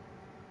up.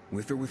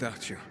 With or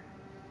without you.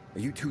 Are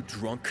you too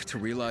drunk to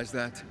realize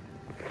that?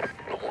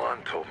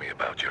 Lawan told me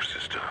about your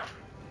sister.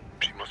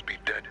 She must be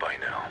dead by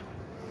now.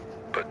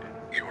 But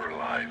you're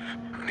alive,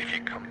 and if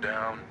you come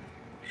down,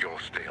 you'll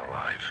stay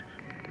alive.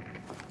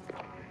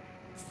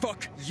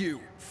 Fuck you,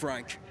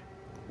 Frank.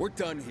 We're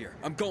done here.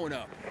 I'm going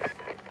up.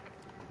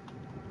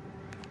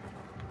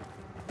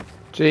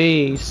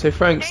 Jeez, so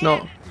Frank's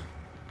not...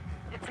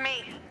 It's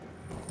me.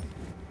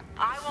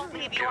 I won't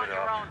leave you on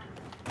your own.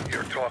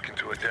 You're talking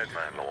to a dead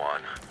man,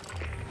 Lawan.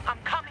 I'm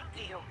coming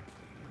to you.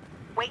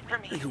 Wait for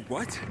me. You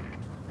what?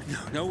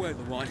 No way,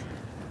 Lawan.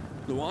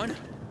 Lawan?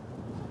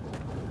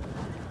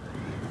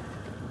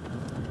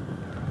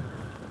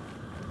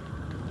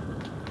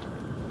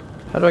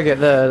 How do I get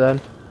there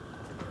then?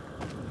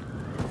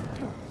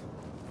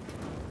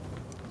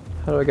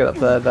 How do I get up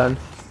there then?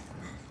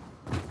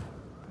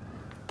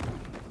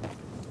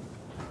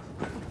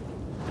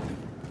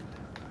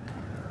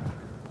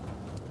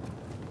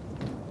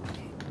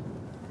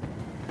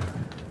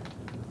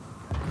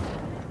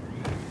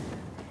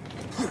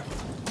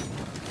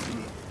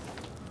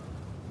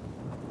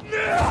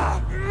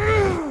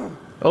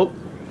 Oh.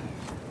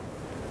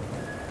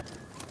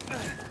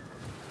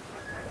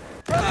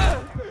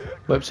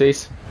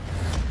 Whoopsies.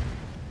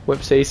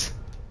 Whoopsies.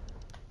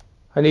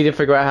 I need to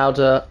figure out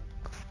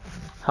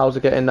how to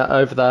get in that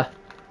over there.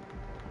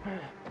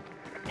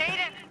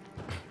 Aiden!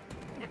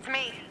 It's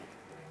me.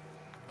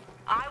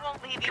 I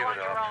won't leave you on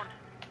your own.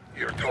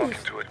 You're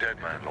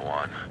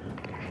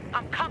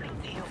I'm coming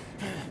to you.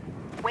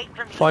 Wait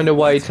for me. Find a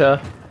way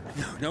to...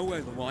 No, no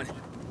way, Lawan.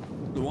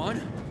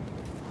 Lawan?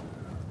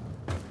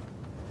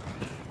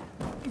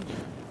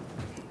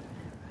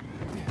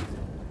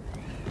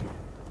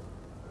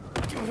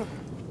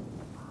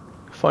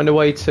 Find a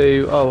way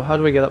to... Oh, how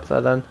do we get up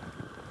there then?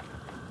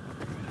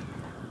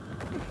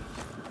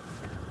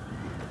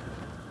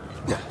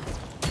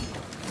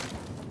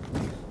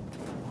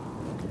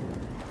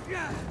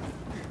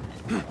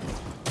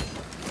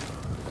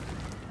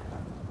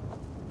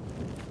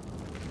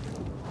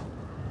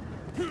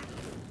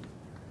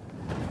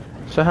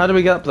 So how do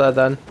we get up there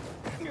then?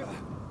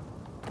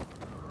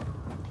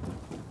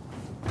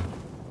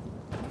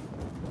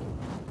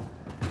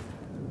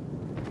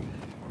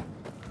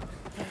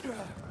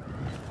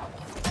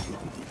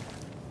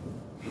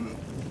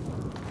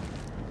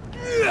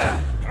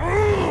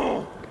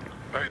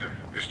 Aiden,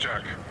 it's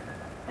Jack.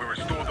 We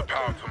restored the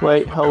power to...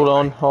 Wait, hold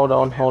on.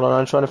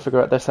 I'm trying to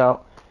figure this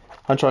out.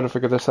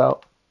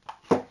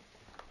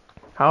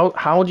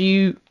 How do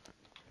you...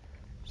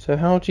 So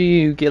how do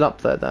you get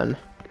up there then?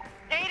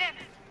 Aiden!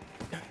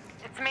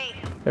 It's me.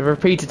 They've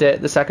repeated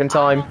it the second I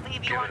time. won't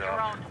leave you on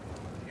your own.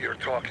 You're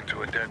talking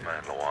to a dead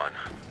man, Lawan.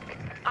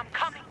 I'm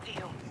coming to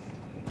you.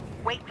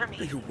 Wait for me.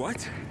 You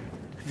what?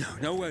 No,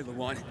 no way,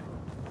 Lawan.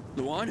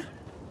 Lawan?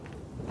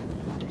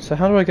 So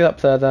how do I get up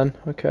there then?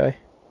 Okay.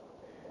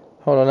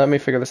 Hold on, let me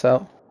figure this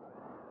out.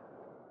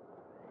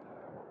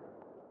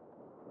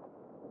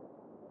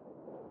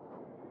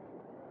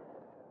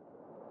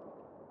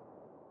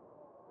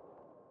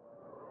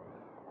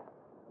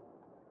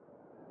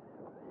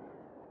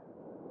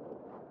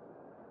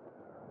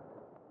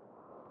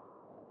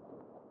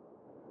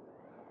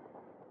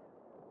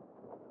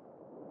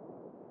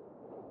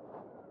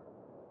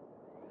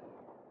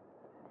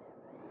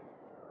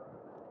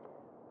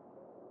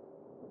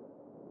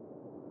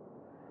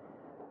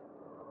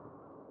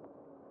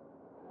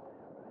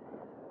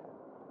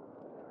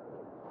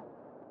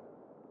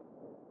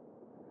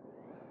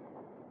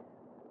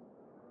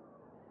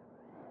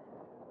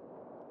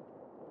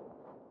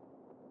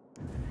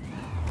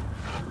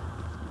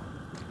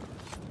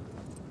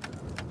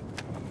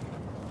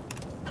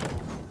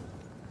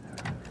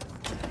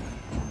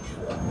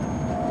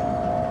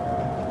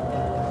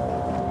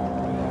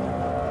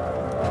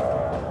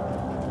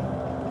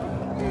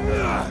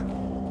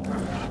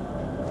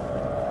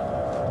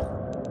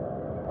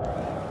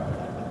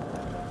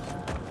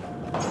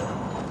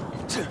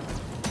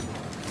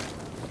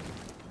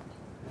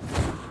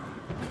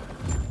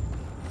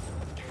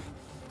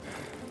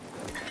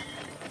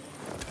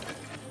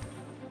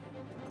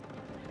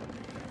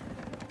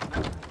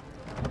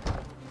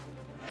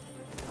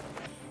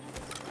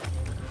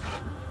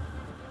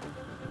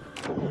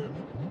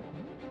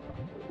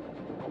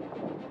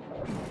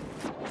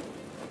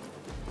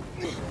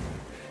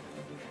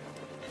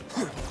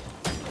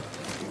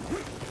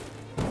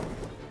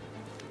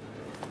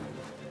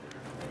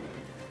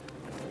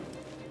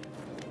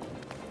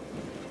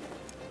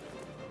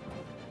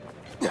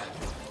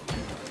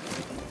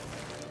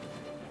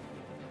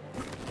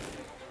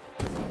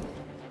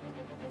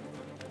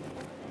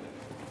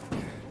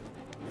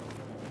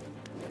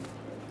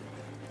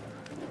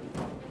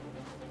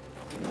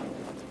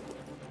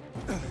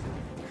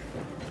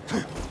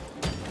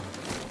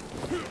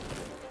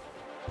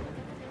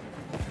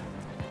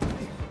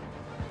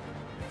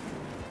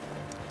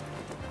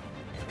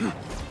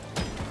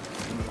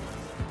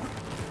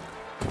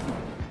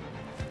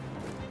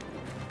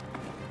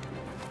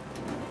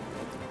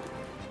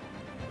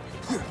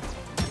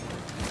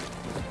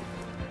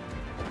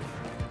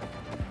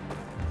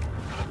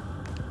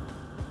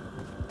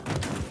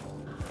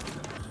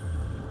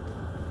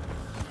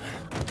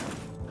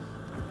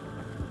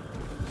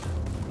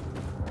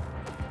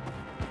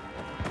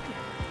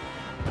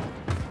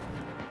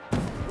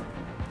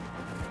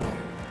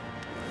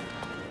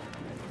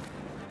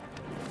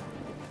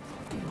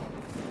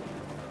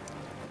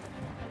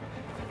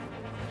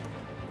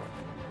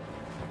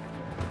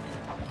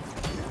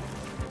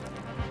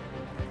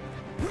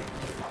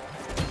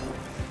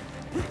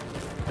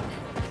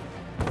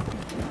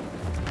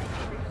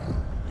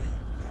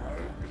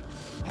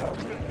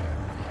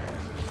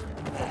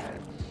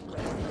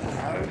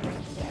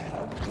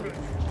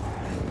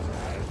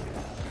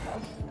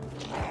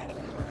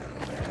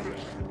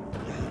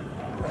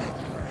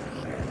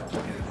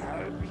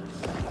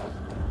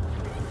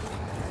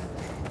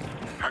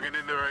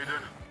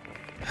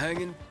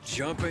 Hanging,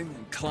 jumping,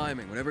 and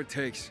climbing, whatever it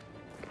takes.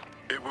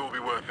 It will be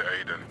worth it,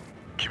 Aiden.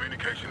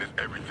 Communication is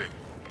everything.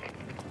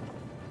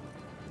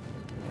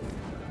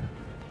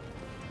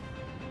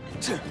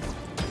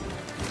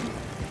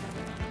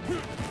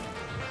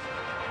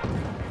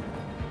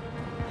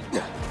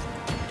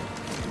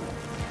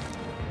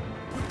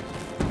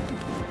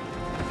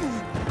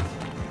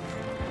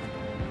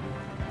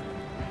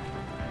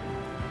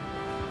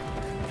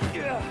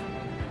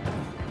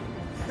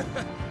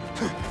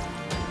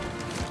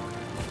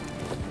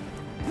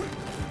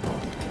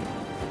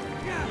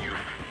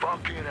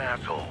 Fucking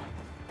asshole.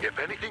 If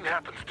anything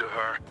happens to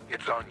her,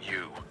 it's on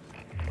you.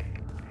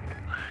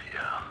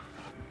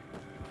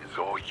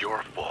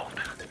 your fault.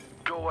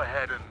 Go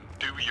ahead and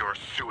do your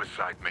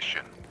suicide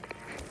mission.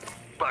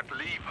 But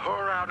leave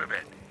her out of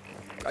it.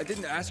 I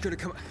didn't ask her to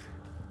come.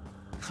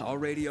 I'll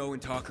radio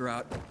and talk her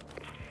out.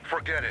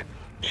 Forget it.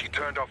 She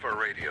turned off her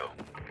radio.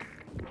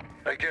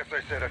 I guess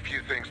I said a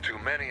few things too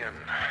many and...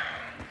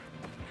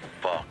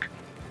 fuck.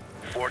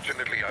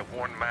 Fortunately, I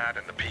warned Matt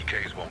and the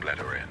PKs won't let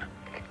her in.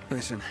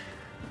 Listen,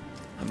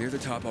 I'm near the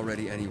top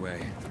already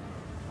anyway.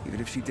 Even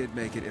if she did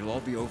make it, it'll all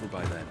be over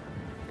by then.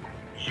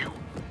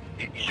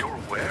 You're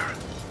where?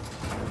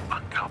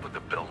 On top of the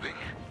building?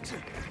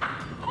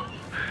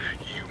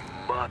 You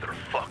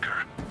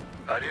motherfucker.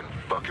 I didn't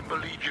fucking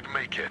believe you'd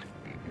make it.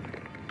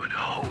 But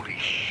holy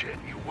shit,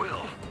 you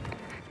will.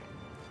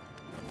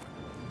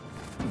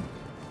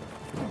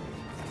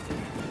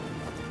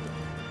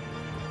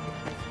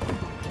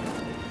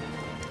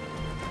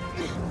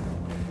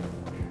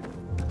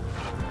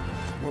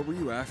 What were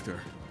you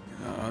after?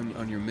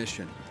 On your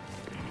mission?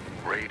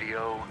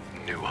 Radio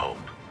New Hope.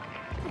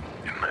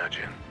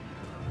 Imagine.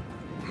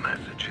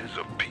 Messages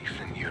of peace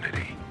and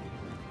unity.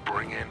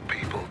 Bringing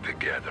people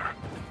together.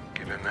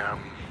 Giving them...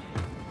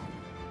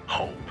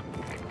 hope.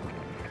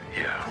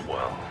 Yeah,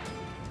 well...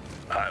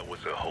 I was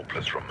a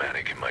hopeless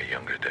romantic in my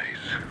younger days.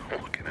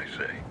 What can I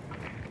say?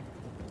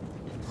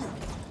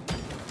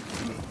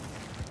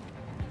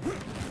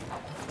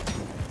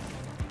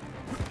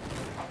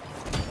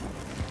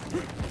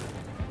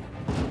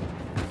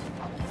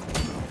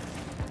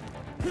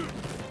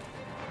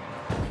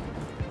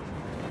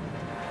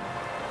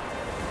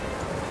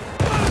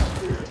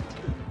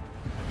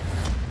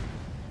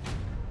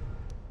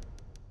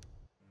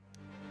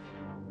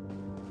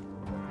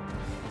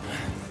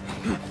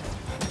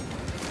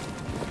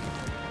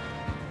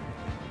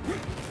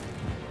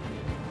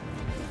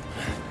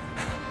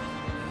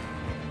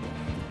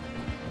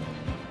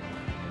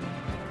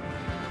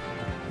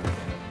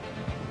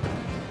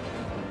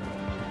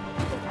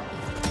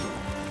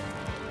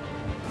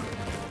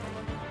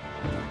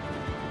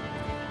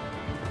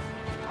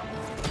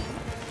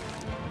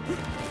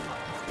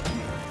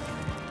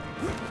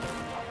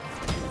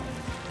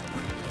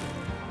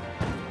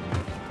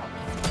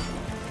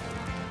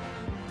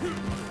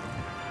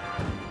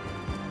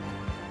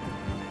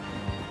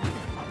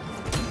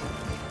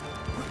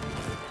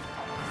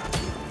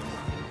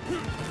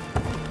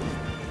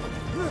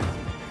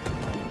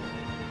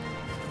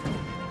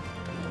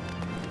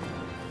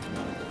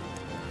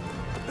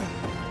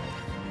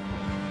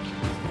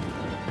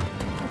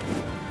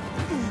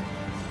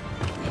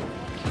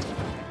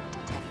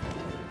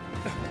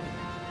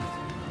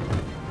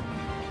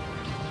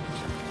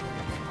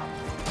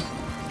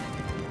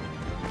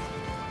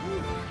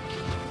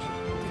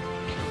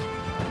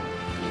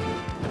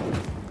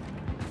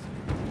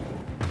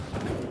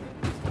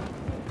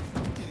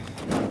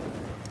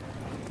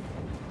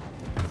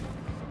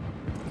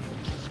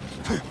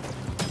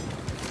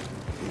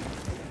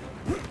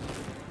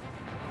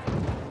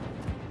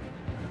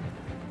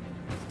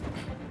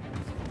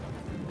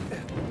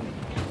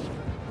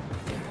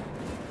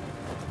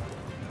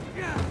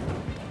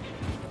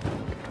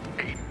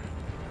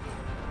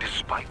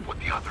 Despite what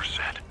the others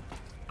said,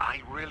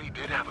 I really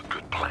did have a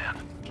good plan.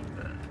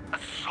 A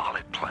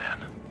solid plan.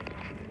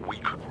 We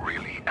could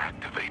really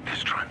activate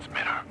this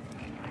transmitter.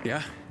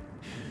 Yeah?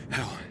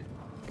 How?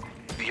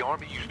 The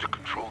army used to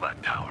control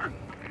that tower.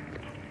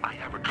 I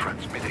have a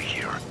transmitter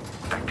here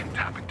that can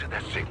tap into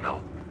their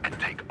signal and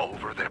take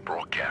over their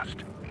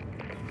broadcast.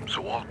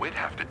 So all we'd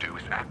have to do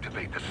is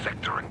activate the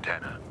sector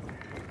antenna.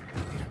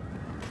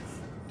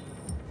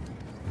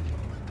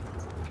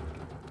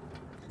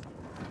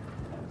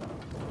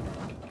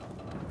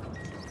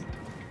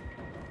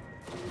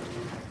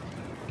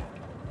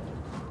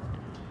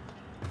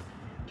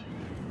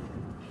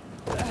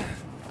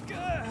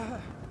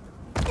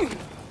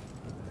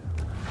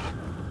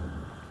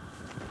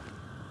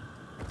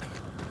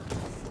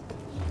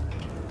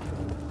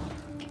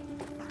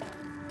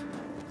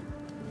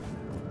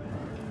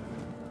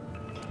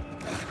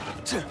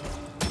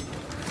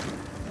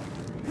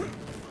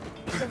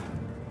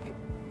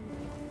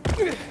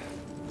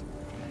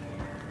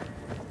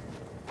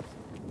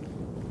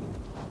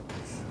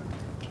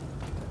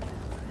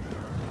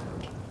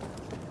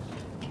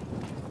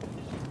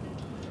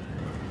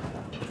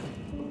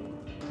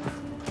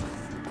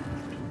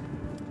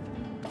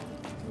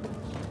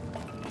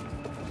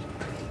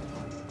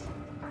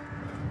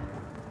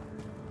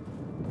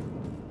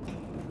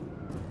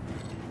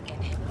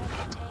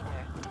 Inhibitor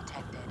container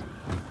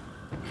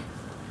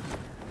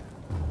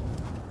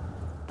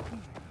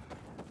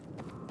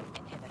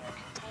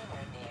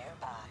near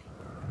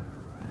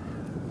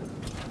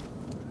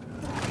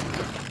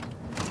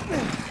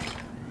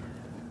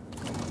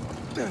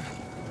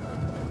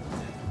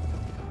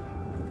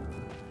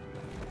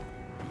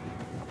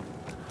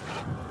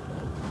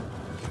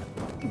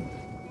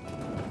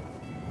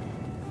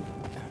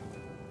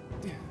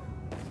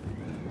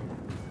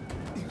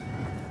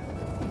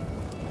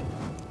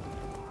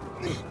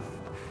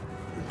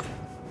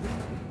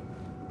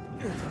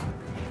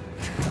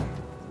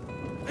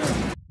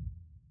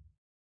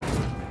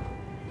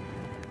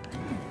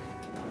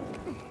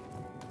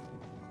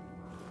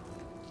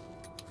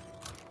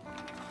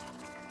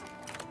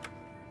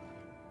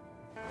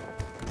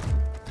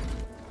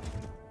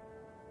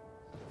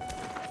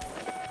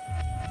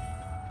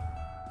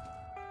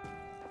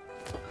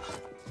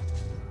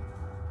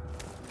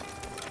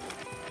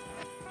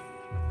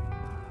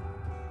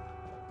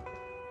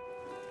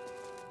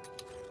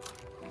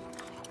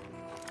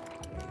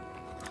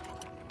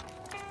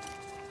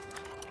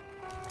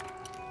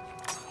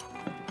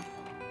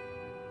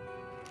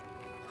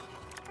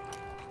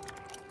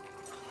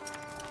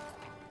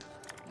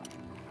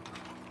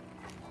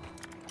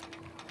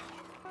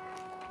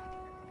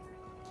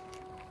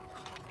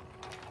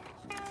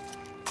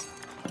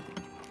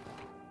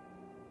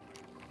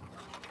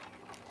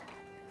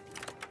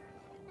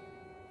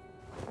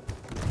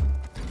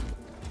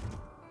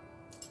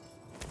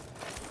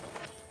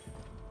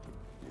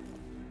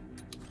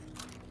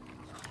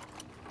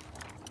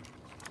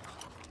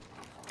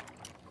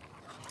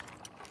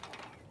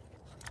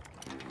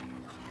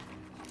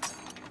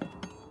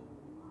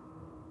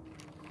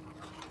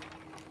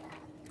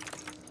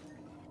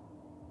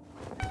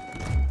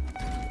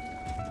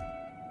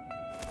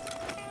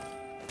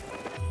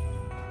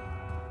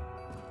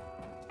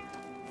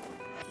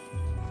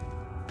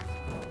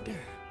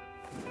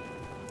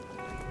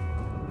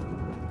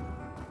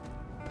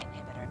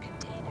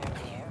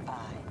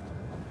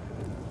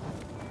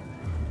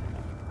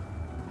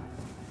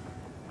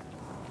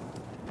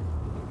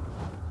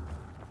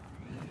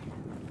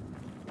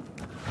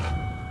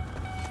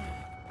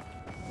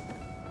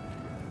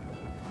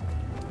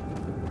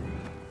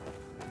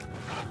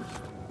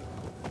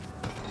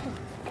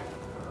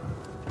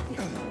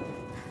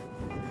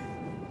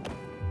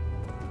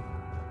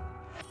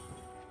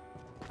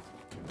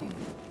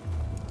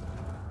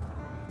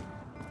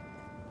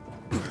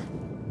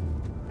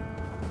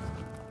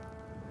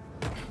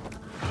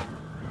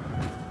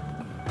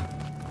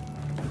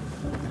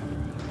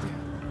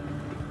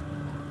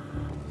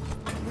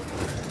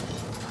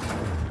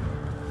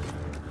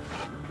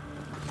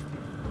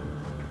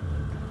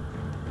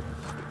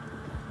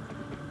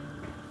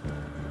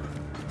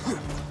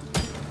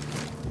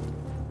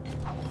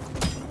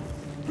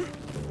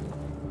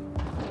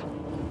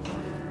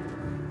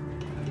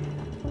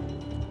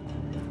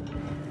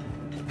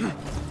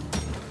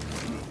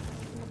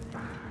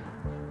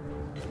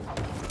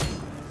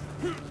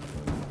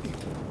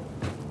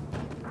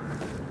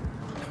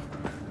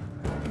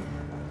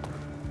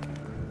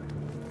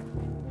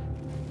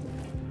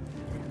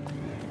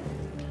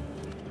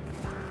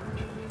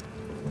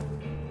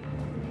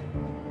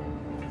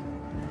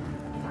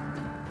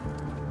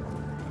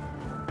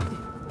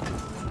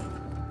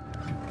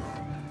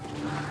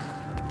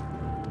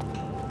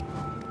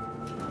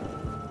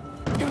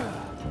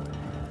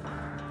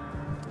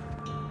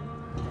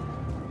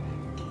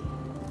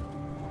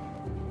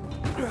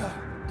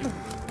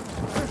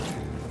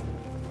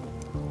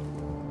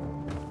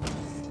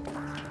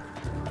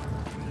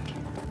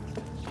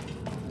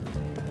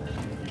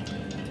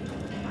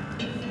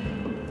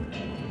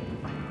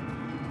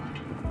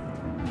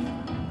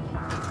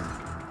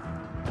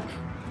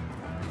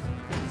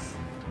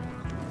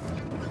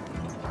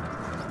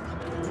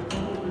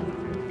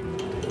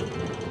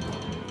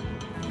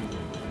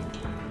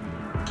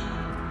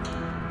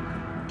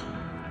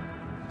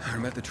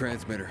I'm at the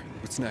transmitter.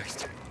 What's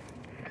next?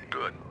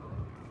 Good.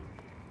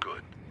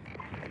 Good.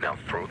 Now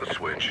throw the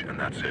switch, and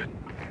that's it.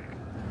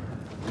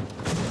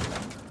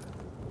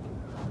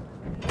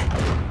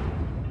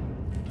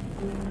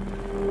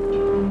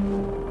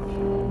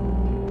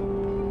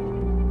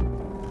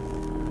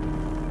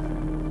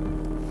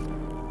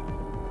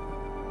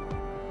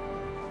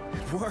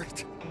 It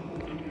worked.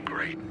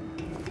 Great.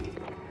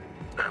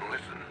 And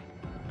listen,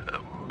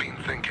 been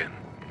thinking.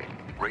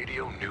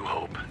 Radio New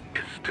Hope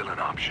is still an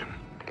option,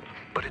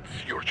 but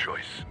it's your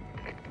choice.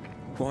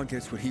 Juan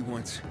gets what he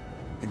wants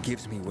and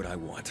gives me what I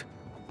want.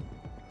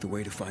 The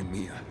way to find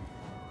Mia.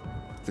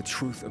 The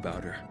truth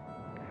about her.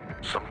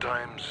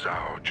 Sometimes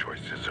our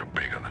choices are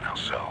bigger than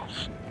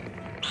ourselves.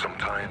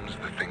 Sometimes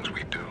the things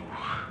we do,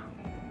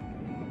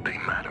 they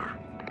matter.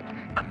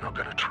 I'm not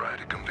gonna try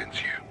to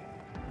convince you.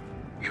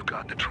 You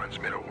got the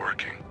transmitter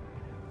working.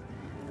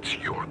 It's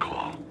your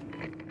call.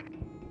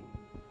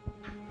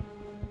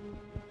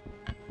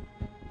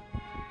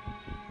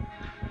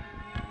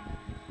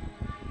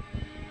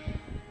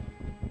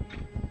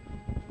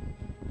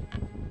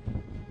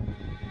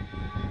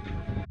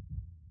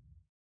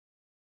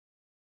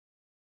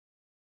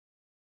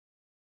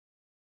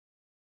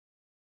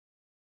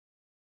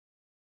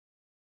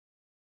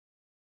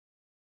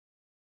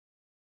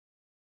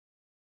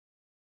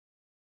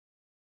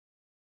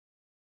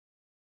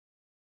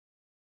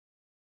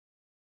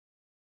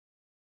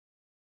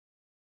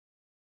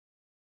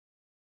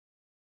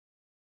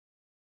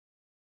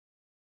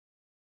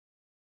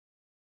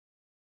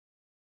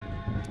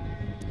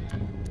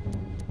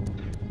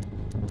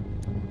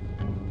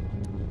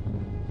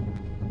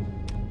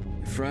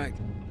 Frank,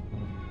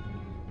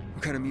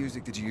 what kind of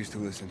music did you used to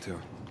listen to?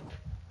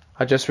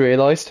 I just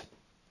realised,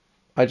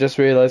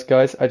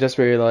 guys,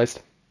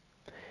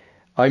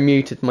 I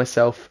muted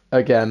myself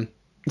again.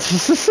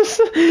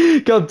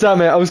 God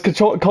damn it, I was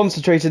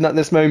concentrating at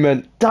this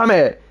moment. Damn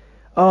it!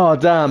 Oh,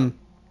 damn.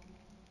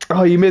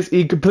 Oh, you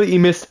completely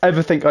missed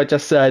everything I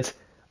just said.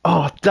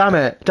 Oh, damn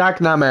it.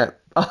 Dagnam it.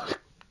 Oh,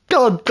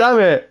 God damn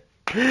it.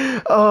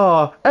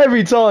 Oh,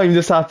 every time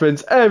this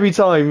happens. Every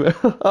time.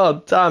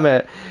 Oh, damn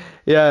it.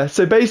 Yeah,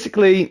 so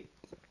basically,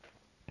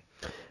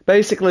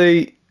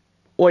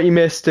 what you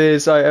missed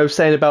is I was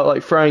saying about,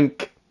 like,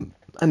 Frank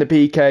and the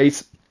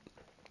PKs.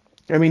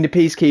 I mean, the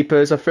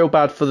Peacekeepers. I feel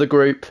bad for the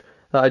group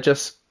that I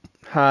just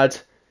had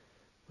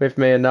with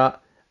me and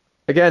that.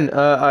 Again,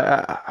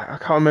 I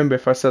can't remember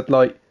if I said,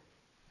 like,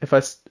 if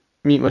I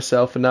mute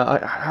myself and that.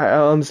 I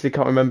honestly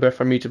can't remember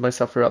if I muted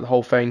myself throughout the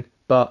whole thing.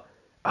 But,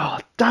 oh,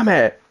 damn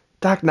it.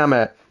 Dagnam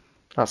it.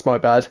 That's my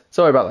bad.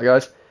 Sorry about that,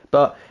 guys.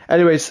 But,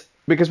 anyways,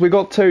 because we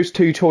got those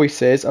two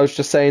choices, I was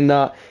just saying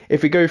that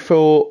if we go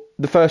for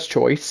the first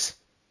choice,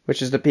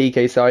 which is the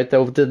PK side,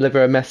 they'll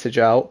deliver a message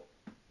out.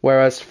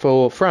 Whereas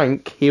for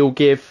Frank, he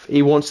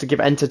wants to give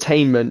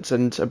entertainment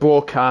and a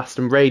broadcast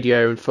and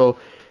radio and for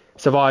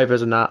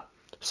survivors and that.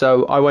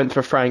 So I went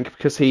for Frank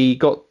because he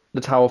got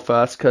the tower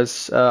first,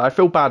 because I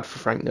feel bad for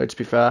Frank, though, to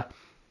be fair.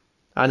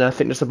 And I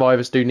think the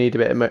survivors do need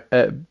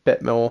a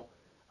bit more.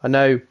 I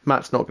know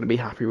Matt's not going to be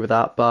happy with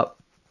that, but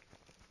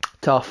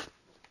tough.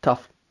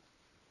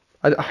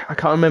 I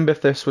can't remember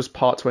if this was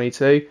part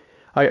 22.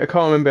 I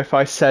can't remember if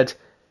I said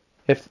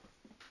I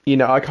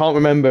can't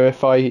remember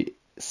if I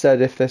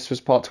said if this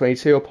was part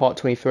 22 or part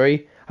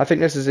 23. I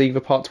think this is either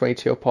part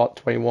 22 or part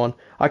 21.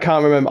 I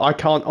can't remember. I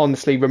can't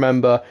honestly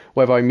remember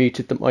whether I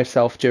muted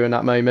myself during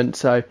that moment.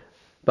 So,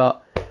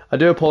 but I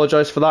do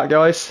apologise for that,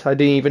 guys. I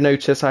didn't even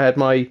notice I had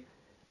my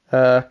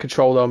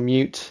controller on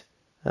mute.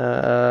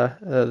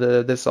 Like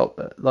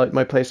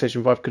my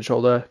PlayStation 5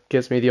 controller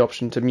gives me the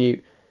option to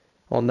mute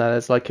on there.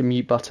 There's like a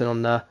mute button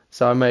on there,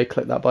 so I may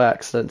click that by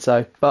accident.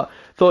 So, but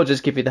thought I'd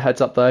just give you the heads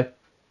up though,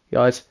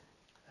 guys.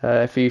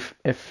 If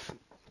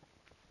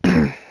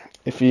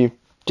you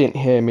didn't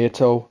hear me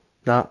at all,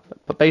 nah.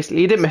 But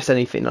basically, you didn't miss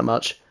anything that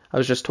much. I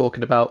was just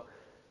talking about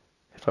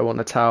if I want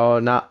a tower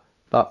or not.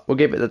 But we'll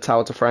give it the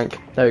tower to Frank.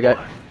 There we go.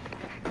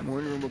 I'm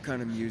wondering what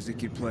kind of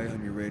music you play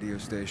on your radio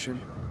station.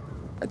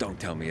 Don't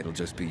tell me it'll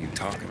just be you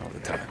talking all the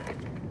time.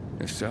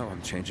 If so,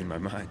 I'm changing my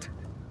mind.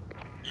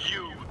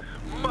 You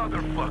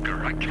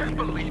motherfucker, I can't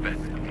believe it.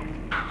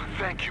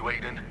 Thank you,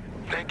 Aiden.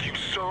 Thank you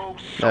so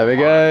There we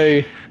much.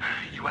 go.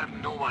 You have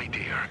no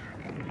idea.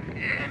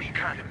 Any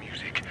kind of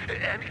music,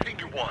 anything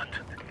you want.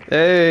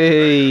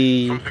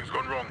 Hey. Something's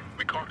gone wrong.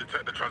 We can't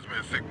detect the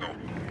transmitter signal.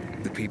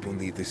 The people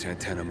need this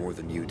antenna more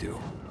than you do.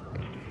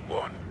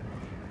 What?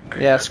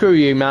 Yeah, screw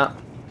you, Matt.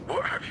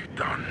 What have you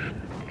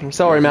done? I'm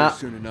sorry, We'll Matt. hear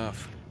soon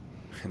enough.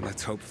 And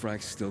let's hope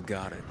Frank's still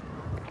got it.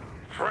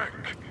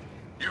 Frank,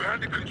 you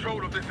handed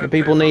control of this. The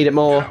people need it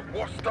more. That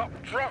washed up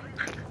drunk.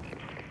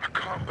 I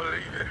can't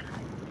believe it.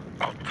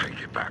 I'll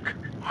take it back.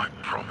 I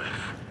promise.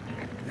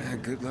 Yeah,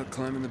 good luck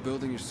climbing the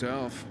building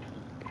yourself.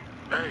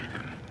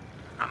 Aiden,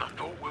 and I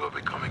thought we were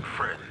becoming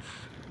friends.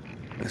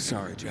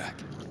 Sorry, Jack.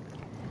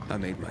 I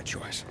made my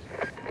choice.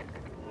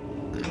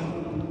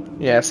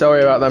 Yeah,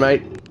 sorry about that,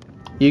 mate.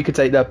 You could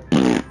take the.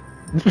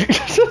 Good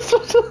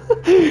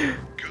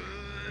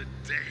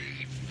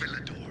day,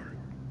 Philidor.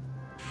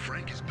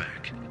 Frank is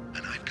back.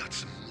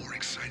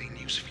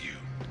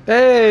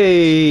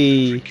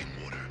 Hey! Drinking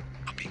water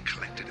are being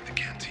collected at the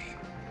canteen.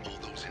 All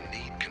those in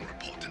need can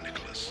report to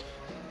Nicholas.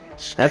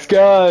 Let's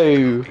go!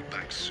 I'll be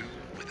back soon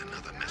with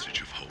another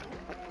message of hope.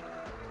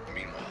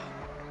 Meanwhile,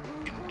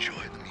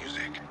 enjoy the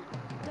music.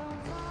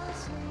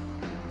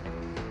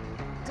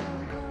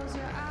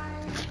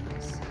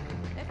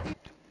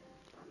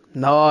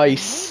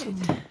 Nice!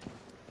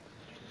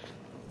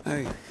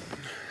 Hey,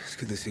 it's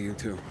good to see you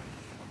too.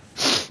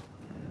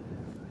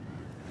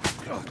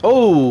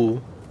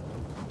 Oh!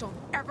 Don't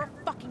ever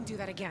fucking do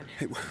that again.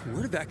 Hey,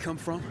 where did that come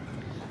from?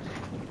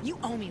 You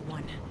owe me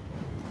one.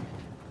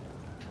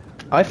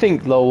 I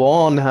think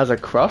Lawan has a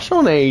crush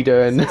on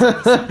Aiden.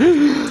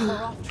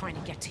 Tore off trying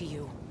to get to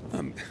you.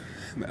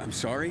 I'm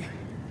sorry.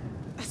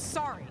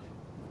 Sorry.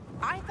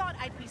 I thought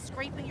I'd be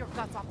scraping your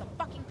guts off the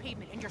fucking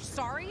pavement, and you're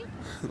sorry?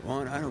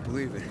 Juan, I don't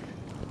believe it.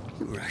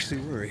 You were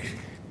actually worried.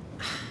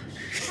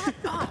 Shut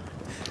up.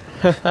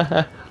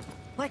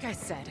 Like I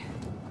said,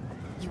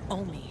 you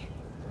owe me.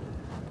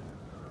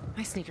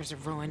 My sneakers are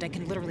ruined. I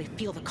can literally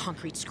feel the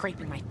concrete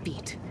scraping my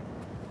feet.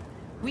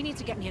 We need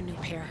to get me a new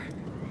pair.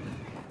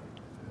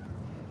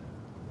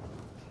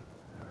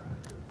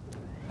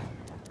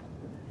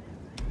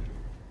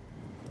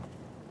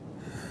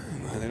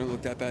 Well, they don't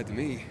look that bad to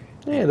me.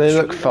 Yeah, they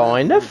look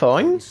fine. They're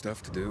fine.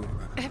 Stuff to do.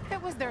 If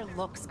it was their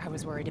looks I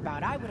was worried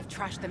about, I would have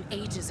trashed them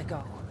ages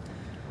ago.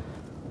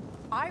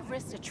 I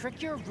risked a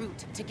trickier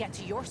route to get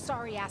to your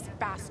sorry-ass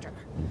bastard,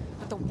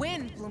 but the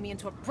wind blew me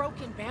into a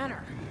broken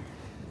banner.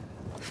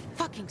 The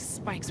fucking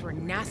spikes were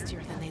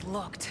nastier than they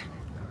looked.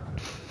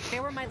 They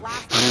were my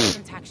last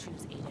intact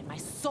shoes, Aiden, my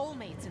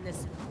soulmates in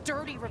this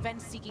dirty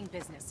revenge-seeking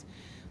business.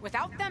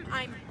 Without them,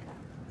 I'm...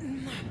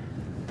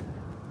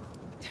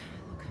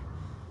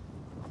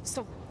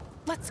 So,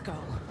 let's go.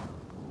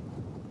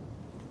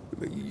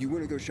 But you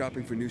want to go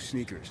shopping for new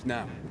sneakers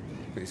now?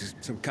 Is this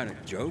some kind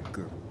of joke,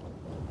 or...?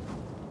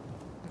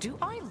 Do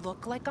I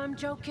look like I'm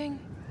joking?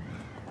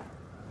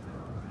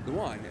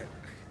 Luan,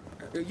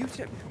 you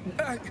said...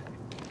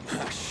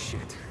 Ah,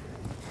 shit.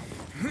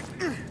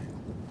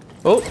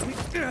 Oh!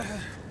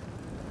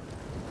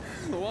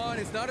 Luan,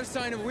 it's not a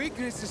sign of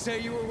weakness to say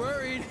you were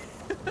worried.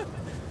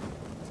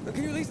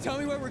 Can you at least tell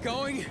me where we're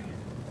going?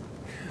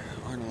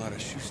 Aren't a lot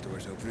of shoe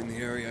stores open in the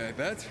area, I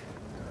bet.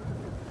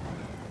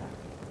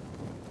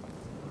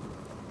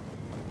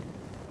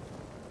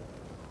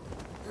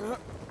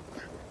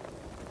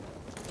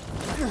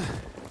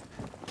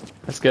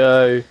 Let's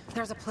go.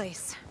 There's a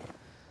place.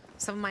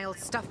 Some of my old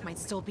stuff might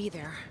still be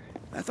there.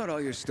 I thought all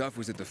your stuff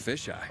was at the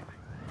fisheye.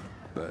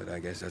 But I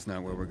guess that's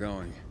not where we're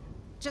going.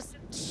 Just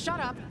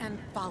shut up and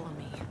follow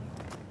me.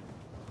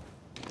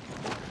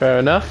 Fair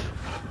enough.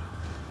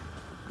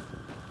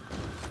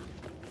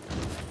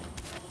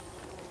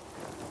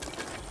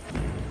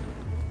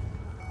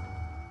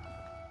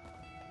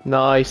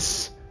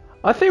 Nice.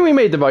 I think we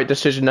made the right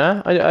decision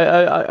there.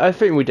 I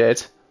think we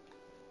did.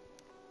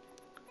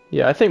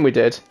 Yeah, I think we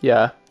did.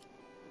 Yeah.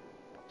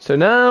 So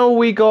now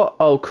we got...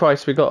 Oh,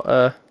 Christ, we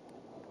got...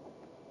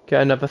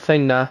 Get another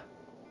thing there.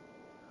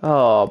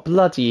 Oh,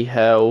 bloody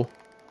hell.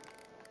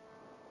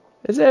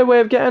 Is there a way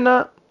of getting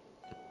that?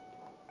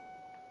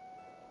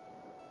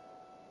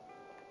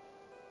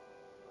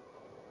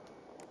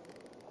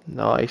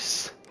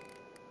 Nice.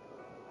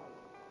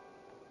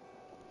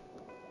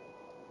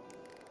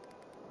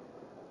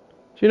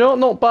 Do you know what?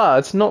 Not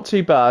bad. Not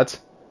too bad.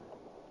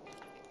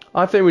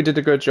 I think we did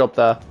a good job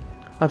there.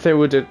 I think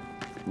we did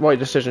right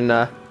decision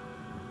there.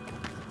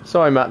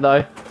 Sorry, Matt,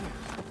 though.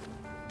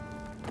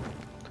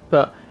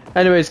 But,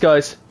 anyways,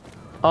 guys,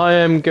 I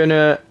am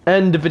gonna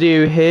end the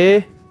video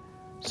here.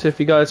 So if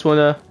you guys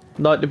wanna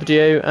like the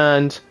video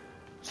and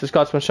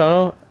subscribe to my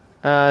channel,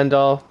 and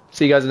I'll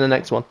see you guys in the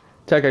next one.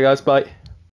 Take care, guys. Bye.